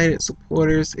excited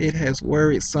supporters, it has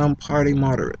worried some party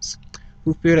moderates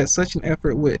who fear that such an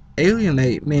effort would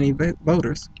alienate many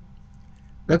voters.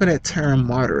 Look at that term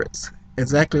moderates.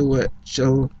 Exactly what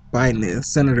Joe Biden is,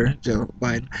 Senator Joe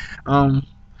Biden. Um,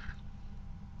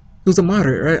 who's a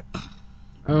moderate, right?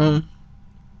 Um,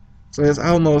 so it's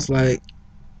almost like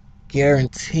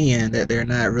guaranteeing that they're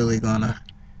not really gonna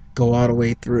go all the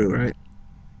way through, right?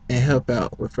 And help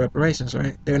out with reparations,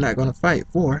 right? They're not gonna fight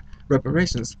for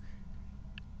reparations.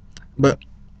 But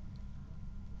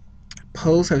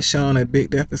polls have shown a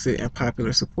big deficit in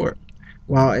popular support.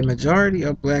 While a majority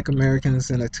of black Americans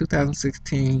in the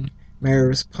 2016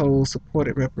 Marist poll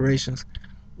supported reparations,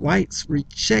 whites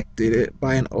rejected it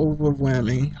by an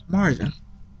overwhelming margin.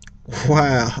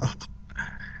 Wow.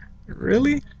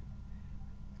 Really?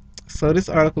 So this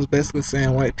article is basically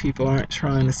saying white people aren't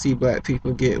trying to see black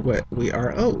people get what we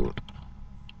are owed.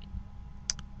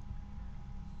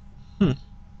 Hmm.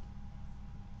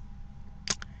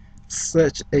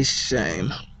 Such a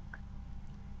shame.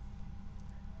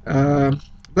 Um,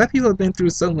 Black people have been through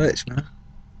so much, man,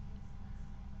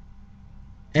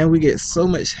 and we get so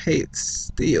much hate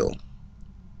still.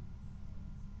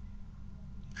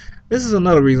 This is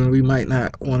another reason we might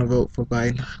not want to vote for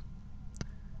Biden.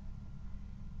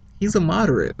 He's a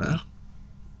moderate, man.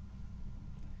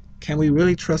 Can we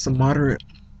really trust a moderate?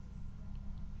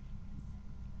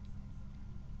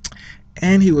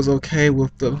 And he was okay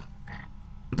with the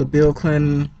Bill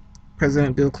Clinton,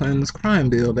 President Bill Clinton's crime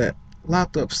bill that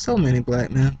locked up so many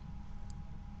black men.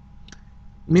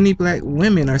 Many black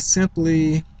women are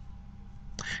simply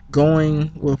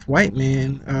going with white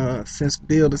men since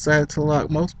Bill decided to lock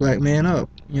most black men up.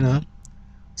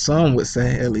 Some would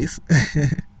say at least.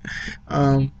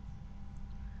 um,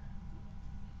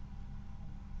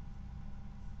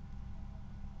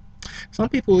 some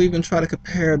people even try to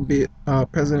compare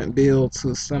President Bill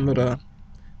to some of the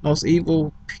most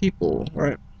evil people,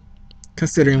 right?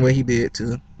 Considering what he did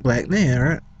to black men,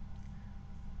 right?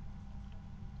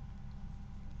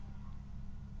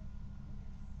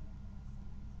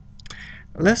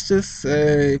 Let's just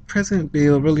say President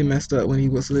Bill really messed up when he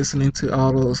was listening to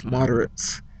all those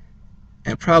moderates,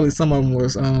 and probably some of them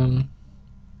was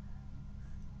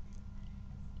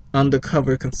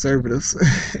undercover conservatives.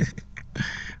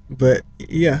 But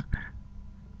yeah,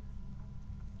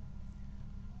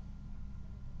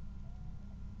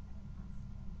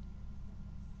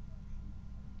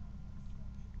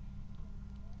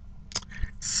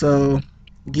 so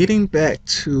getting back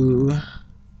to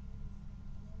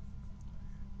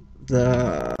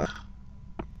the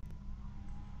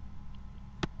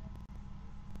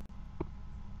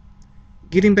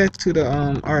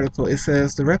article, it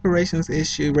says the reparations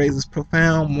issue raises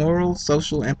profound moral,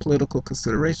 social, and political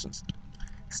considerations.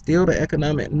 Still, the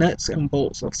economic nuts and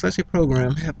bolts of such a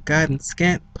program have gotten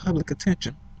scant public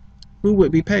attention. Who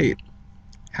would be paid?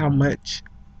 How much?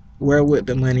 Where would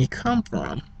the money come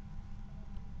from?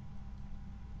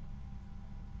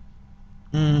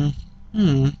 Mm,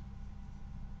 hmm,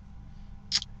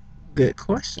 good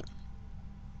question.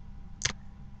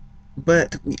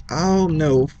 But we all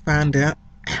know, find out,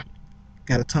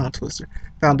 got a tongue twister.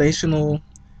 Foundational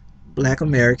Black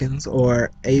Americans,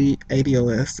 or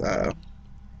ADOS,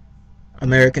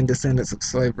 American Descendants of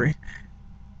Slavery,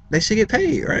 they should get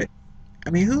paid, right? I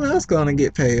mean, who else gonna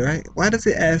get paid, right? Why does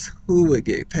it ask who would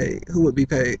get paid? Who would be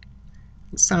paid?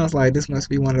 It sounds like this must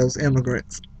be one of those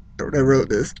immigrants that wrote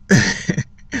this.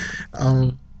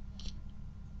 um,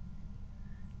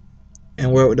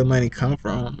 and where would the money come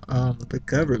from? The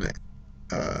government.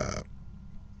 Uh,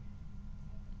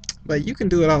 but you can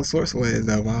do it all sorts of ways,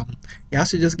 though. Y'all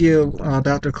should just give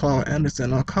Dr. Claude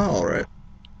Anderson a call, right?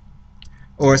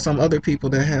 Or some other people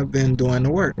that have been doing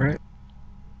the work, right?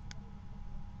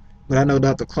 But I know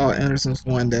Dr. Claude Anderson's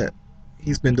one that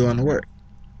he's been doing the work.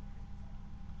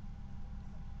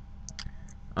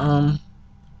 Um,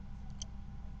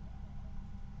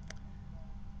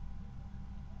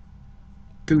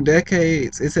 through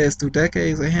decades,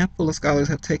 a handful of scholars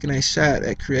have taken a shot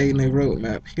at creating a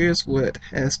roadmap. Here's what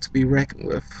has to be reckoned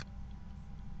with.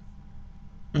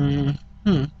 Hmm.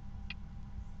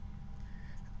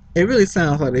 It really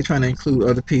sounds like they're trying to include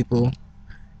other people,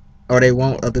 or they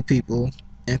want other people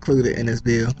included in this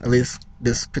bill. At least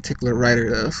this particular writer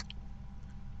does.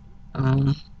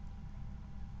 Um,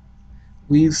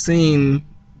 we've seen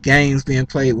games being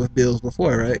played with bills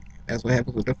before, right? That's what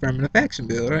happened with the affirmative action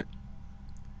bill, right?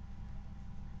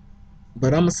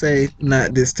 But I'm gonna say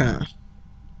not this time.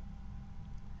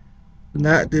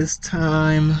 Not this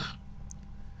time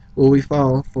will we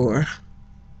fall for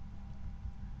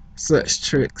such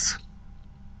tricks.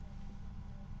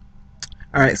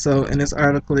 All right, so in this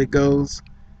article it goes,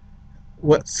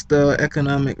 what's the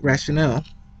economic rationale?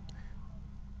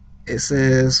 It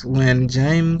says when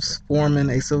James Forman,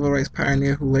 a civil rights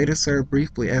pioneer who later served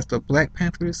briefly as the Black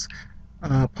Panthers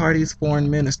Party's foreign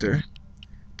minister,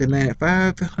 demanded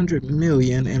 500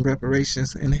 million in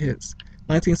reparations in his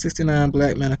 1969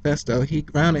 Black Manifesto, he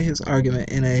grounded his argument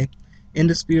in a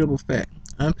indisputable fact.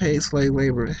 Unpaid slave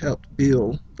labor helped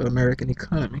build the American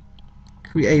economy,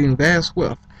 creating vast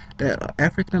wealth that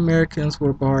African Americans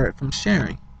were barred from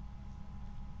sharing.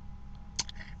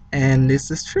 And this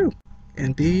is true.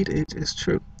 Indeed, it is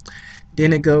true.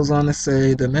 Then it goes on to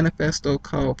say the manifesto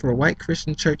called for white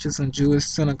Christian churches and Jewish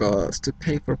synagogues to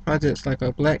pay for projects like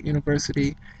a black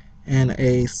university and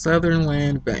a Southern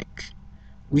land bank.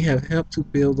 We have helped to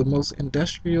build the most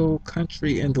industrial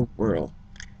country in the world.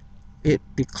 It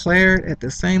declared at the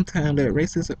same time that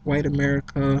racist white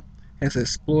America has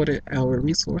exploited our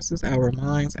resources, our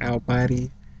minds, our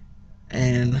body,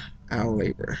 and our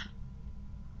labor.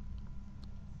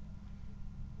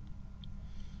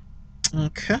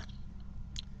 Okay.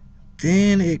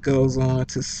 Then it goes on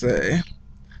to say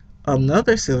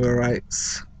another civil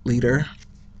rights leader,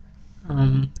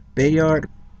 Bayard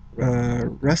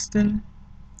Rustin,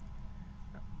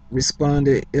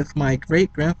 responded, "If my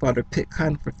great grandfather picked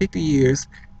cotton for 50 years,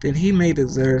 then he may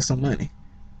deserve some money.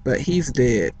 But he's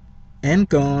dead and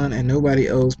gone, and nobody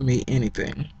owes me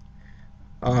anything."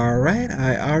 Alright,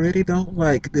 I already don't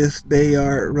like this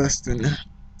Bayard Rustin.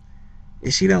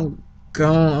 If she don't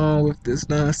go on with this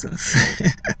nonsense,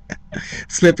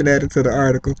 slipping that into the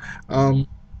article. Um,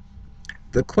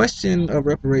 the question of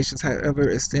reparations, however,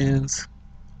 extends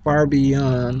far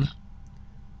beyond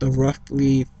the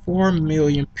roughly 4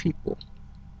 million people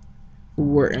who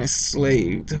were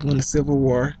enslaved when the Civil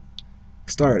War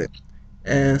started.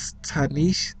 As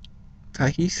Ta-Nehisi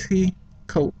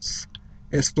Coates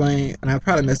explained, and I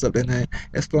probably messed up that name,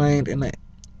 explained in an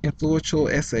influential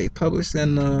essay published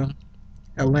in the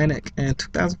Atlantic in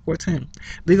 2014,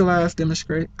 legalized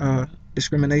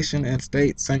discrimination and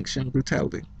state-sanctioned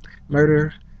brutality,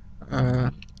 murder, uh,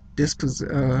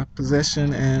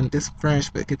 dispossession, and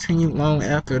disenfranchisement continued long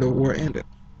after the war ended.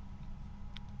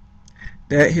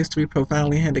 That history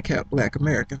profoundly handicapped Black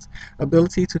Americans'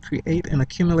 ability to create and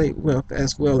accumulate wealth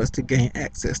as well as to gain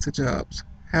access to jobs,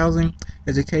 housing,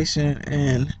 education,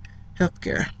 and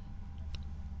healthcare.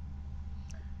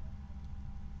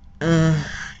 Uh,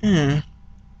 yeah.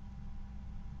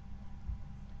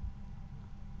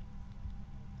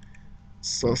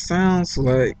 So sounds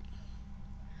like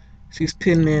she's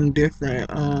pitting in different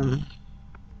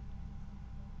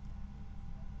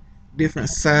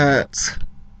sides.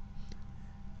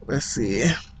 Let's see.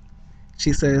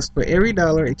 She says for every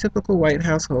dollar a typical white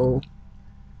household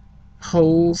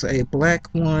holds, a black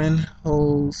one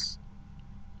holds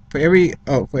for every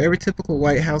typical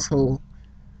white household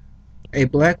a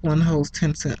black one holds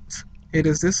 10 cents. It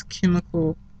is this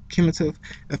cumulative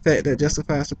effect that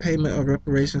justifies the payment of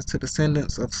reparations to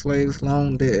descendants of slaves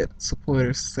long dead,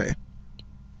 supporters say.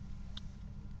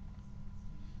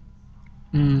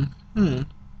 Hmm.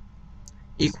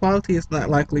 Equality is not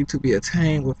likely to be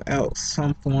attained without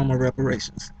some form of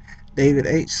reparations. David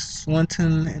H.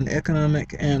 Swanton, an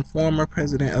economic and former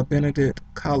president of Benedict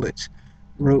College,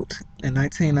 wrote in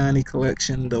 1990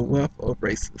 collection The Wealth of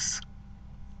Races.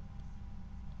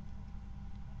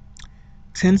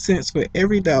 10 cents for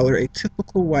every dollar a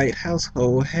typical white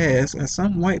household has, and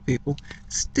some white people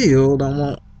still don't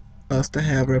want us to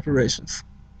have reparations.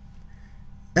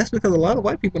 That's because a lot of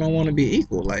white people don't want to be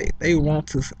equal. Like, they want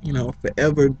to,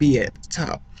 forever be at the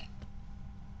top.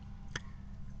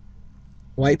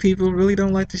 White people really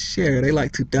don't like to share, they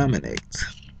like to dominate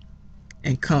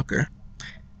and conquer,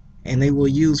 and they will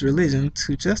use religion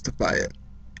to justify it,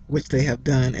 which they have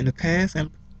done in the past, and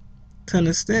to an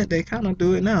extent, they kind of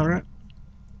do it now, right?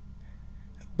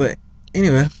 But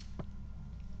anyway,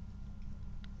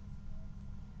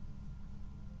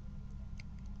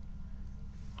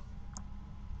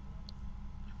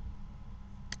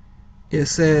 it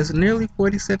says nearly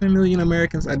 47 million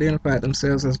Americans identified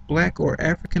themselves as black or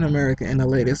African American in the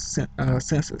latest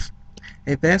census.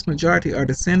 A vast majority are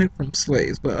descended from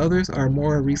slaves, but others are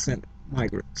more recent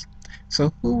migrants.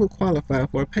 So who would qualify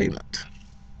for a payment?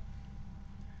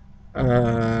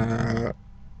 Uh,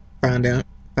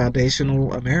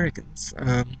 Foundational Americans,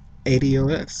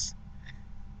 ADOS.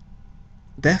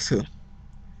 That's who.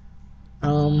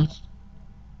 Um,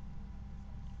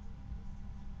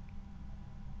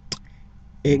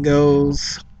 it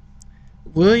goes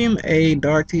William A.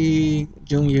 Darty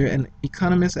Jr., an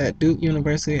economist at Duke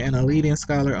University and a leading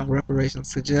scholar on reparations,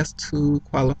 suggests two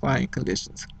qualifying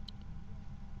conditions: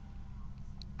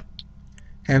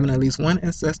 having at least one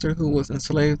ancestor who was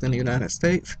enslaved in the United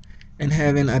States, and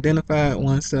having identified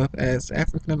oneself as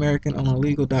African American on a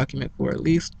legal document for at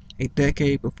least a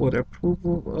decade before the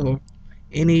approval of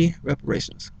any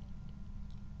reparations.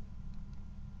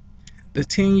 The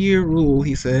 10-year rule,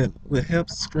 he said, would help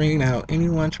screen out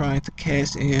anyone trying to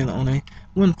cash in on a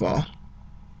windfall.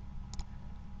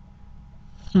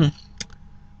 Hmm,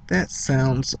 that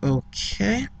sounds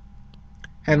okay.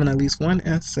 Having at least one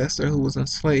ancestor who was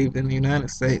enslaved in the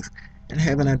United States and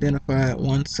having identified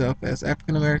oneself as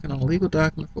African American on a legal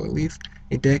document for at least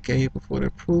a decade before the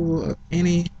approval of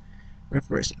any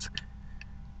reparations.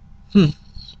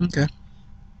 Okay.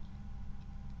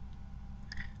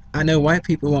 I know white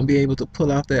people won't be able to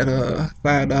pull out that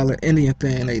 $5 Indian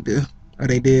thing they do, or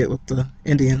they did with the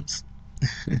Indians.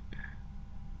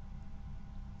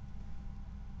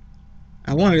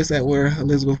 I wonder is that where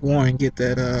Elizabeth Warren get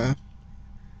that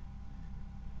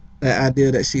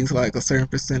idea that she's like a certain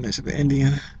percentage of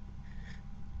Indian.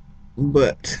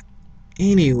 But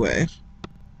anyway,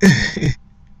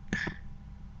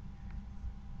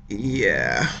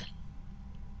 Yeah.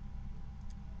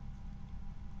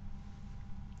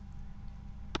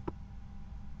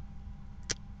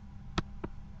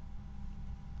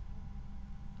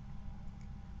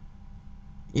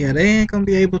 Yeah, they ain't gonna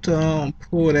be able to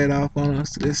pull that off on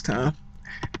us this time.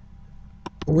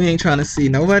 We ain't trying to see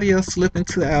nobody else slip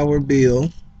into our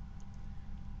bill.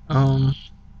 Um,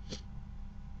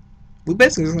 we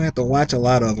basically just gonna have to watch a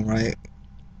lot of them, right?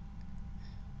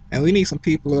 And we need some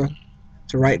people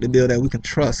to write the bill that we can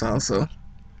trust also.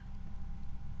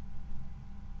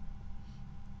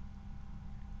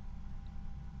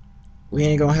 We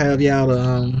ain't gonna have y'all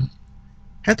to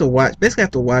have to watch, basically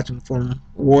have to watch them from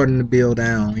warding the bill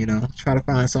down, you know. Try to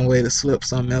find some way to slip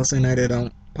something else in there that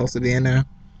don't supposed to be in there.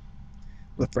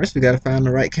 But first we gotta find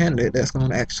the right candidate that's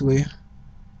gonna actually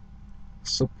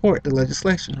support the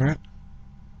legislation, right?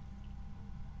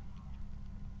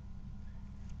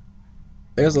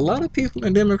 There's a lot of people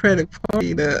in the Democratic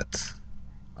Party that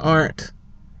aren't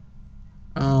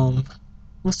um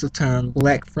what's the term,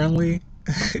 black friendly.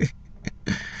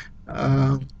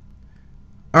 um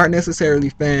aren't necessarily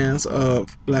fans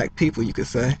of black people, you could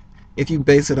say, if you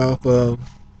base it off of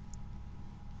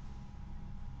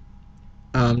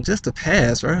just the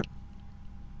past, right?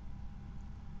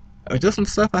 Or just some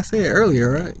stuff I said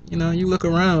earlier, right? You know, you look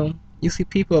around, you see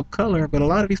people of color, but a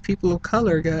lot of these people of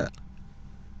color got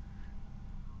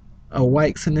a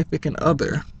white significant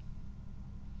other.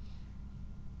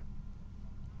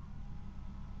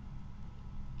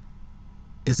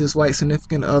 Is this white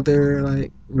significant other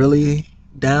like really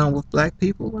down with black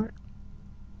people? Right?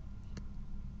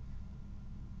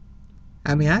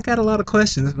 I mean, I got a lot of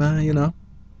questions, man. You know,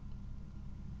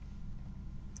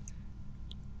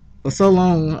 for so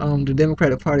long, the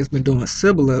Democratic Party's been doing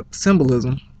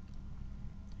symbolism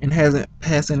and hasn't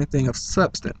passed anything of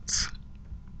substance,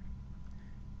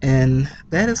 and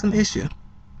that is an issue,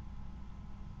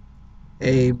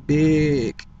 a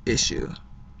big issue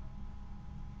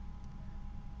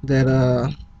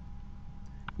that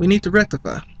we need to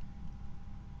rectify.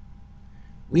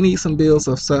 We need some bills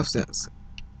of substance,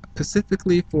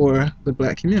 specifically for the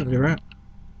black community, right?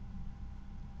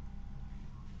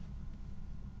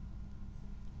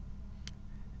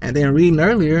 And then reading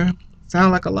earlier,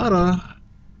 sound like a lot of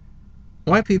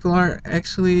white people aren't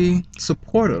actually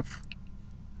supportive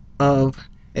of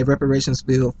a reparations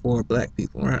bill for black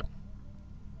people, right?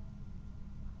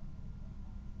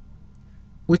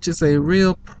 Which is a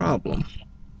real problem.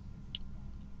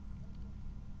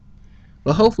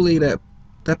 But hopefully that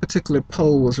particular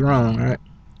poll was wrong, right?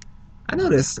 I know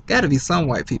there's got to be some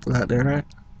white people out there, right?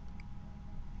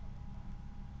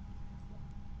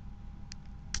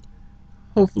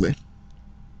 Hopefully.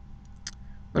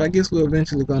 But I guess we're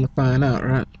eventually going to find out,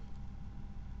 right?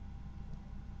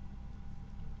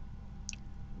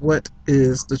 What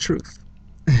is the truth?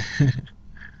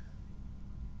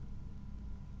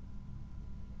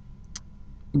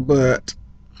 But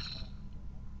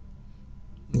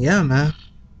yeah, man.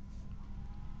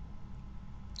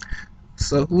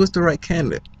 So who is the right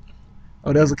candidate?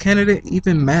 Oh, does a candidate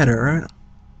even matter, right?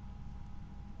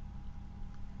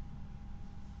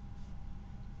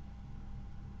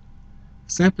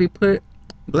 Simply put,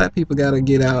 black people gotta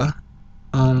get our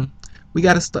um, we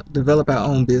gotta develop our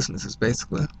own businesses,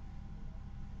 basically.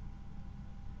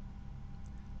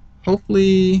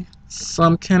 Hopefully,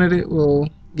 some candidate will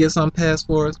get some passed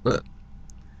for us, but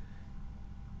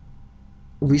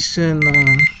we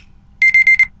shouldn't.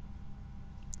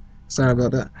 Sorry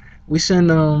about that. We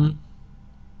shouldn't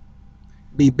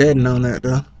be betting on that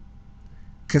though,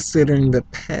 considering the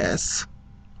past,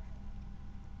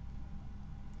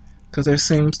 because there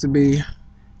seems to be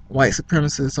white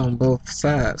supremacists on both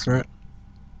sides, right?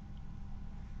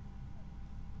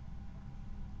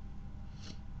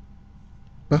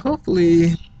 But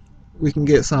hopefully, we can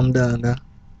get something done though.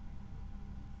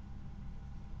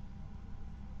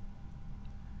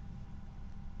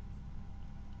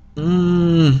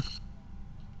 Mm,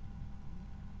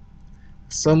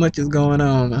 so much is going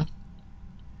on, man.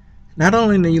 Not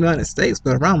only in the United States,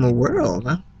 but around the world,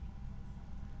 man.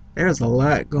 There's a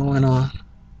lot going on.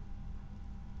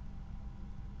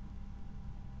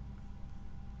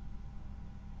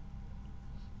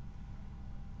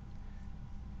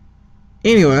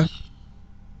 Anyway,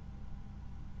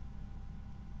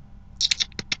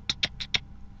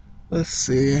 let's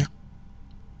see. I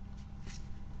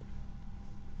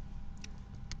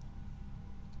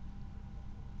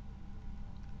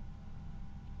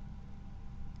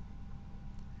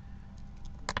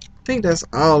think that's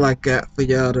all I got for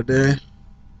y'all today.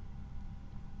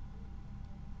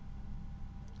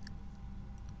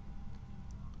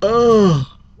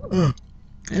 Oh, oh,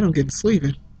 I don't get to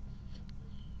sleeping.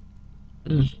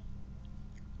 Mm.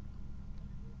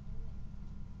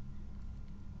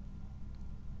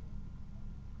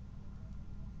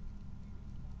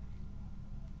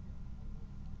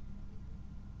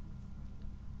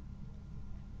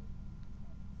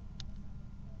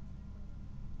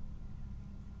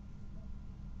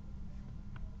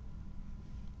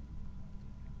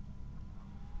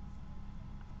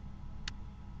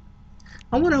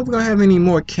 I wonder if we're gonna have any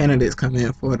more candidates come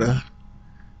in for the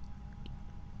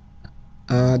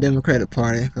Democratic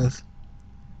Party, because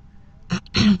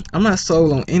I'm not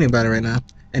sold on anybody right now,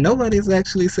 and nobody's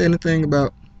actually said anything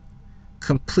about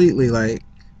completely like.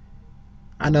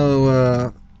 I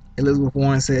know Elizabeth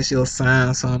Warren said she'll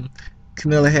sign some.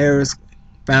 Kamala Harris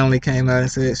finally came out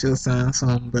and said she'll sign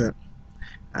some, but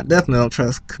I definitely don't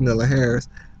trust Kamala Harris.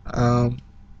 Um,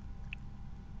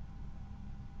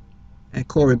 and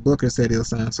Cory Booker said he'll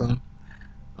sign some.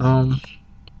 Um,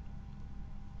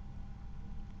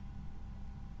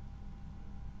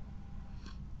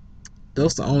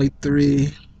 those are the only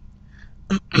three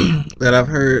that I've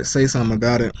heard say something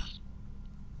about it.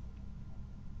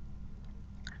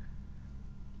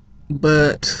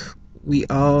 But we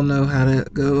all know how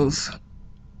that goes.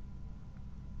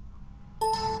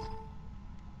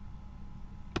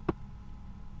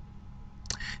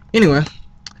 Anyway,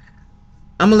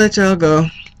 I'm gonna let y'all go.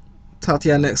 Talk to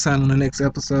y'all next time on the next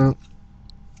episode.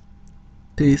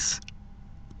 Peace.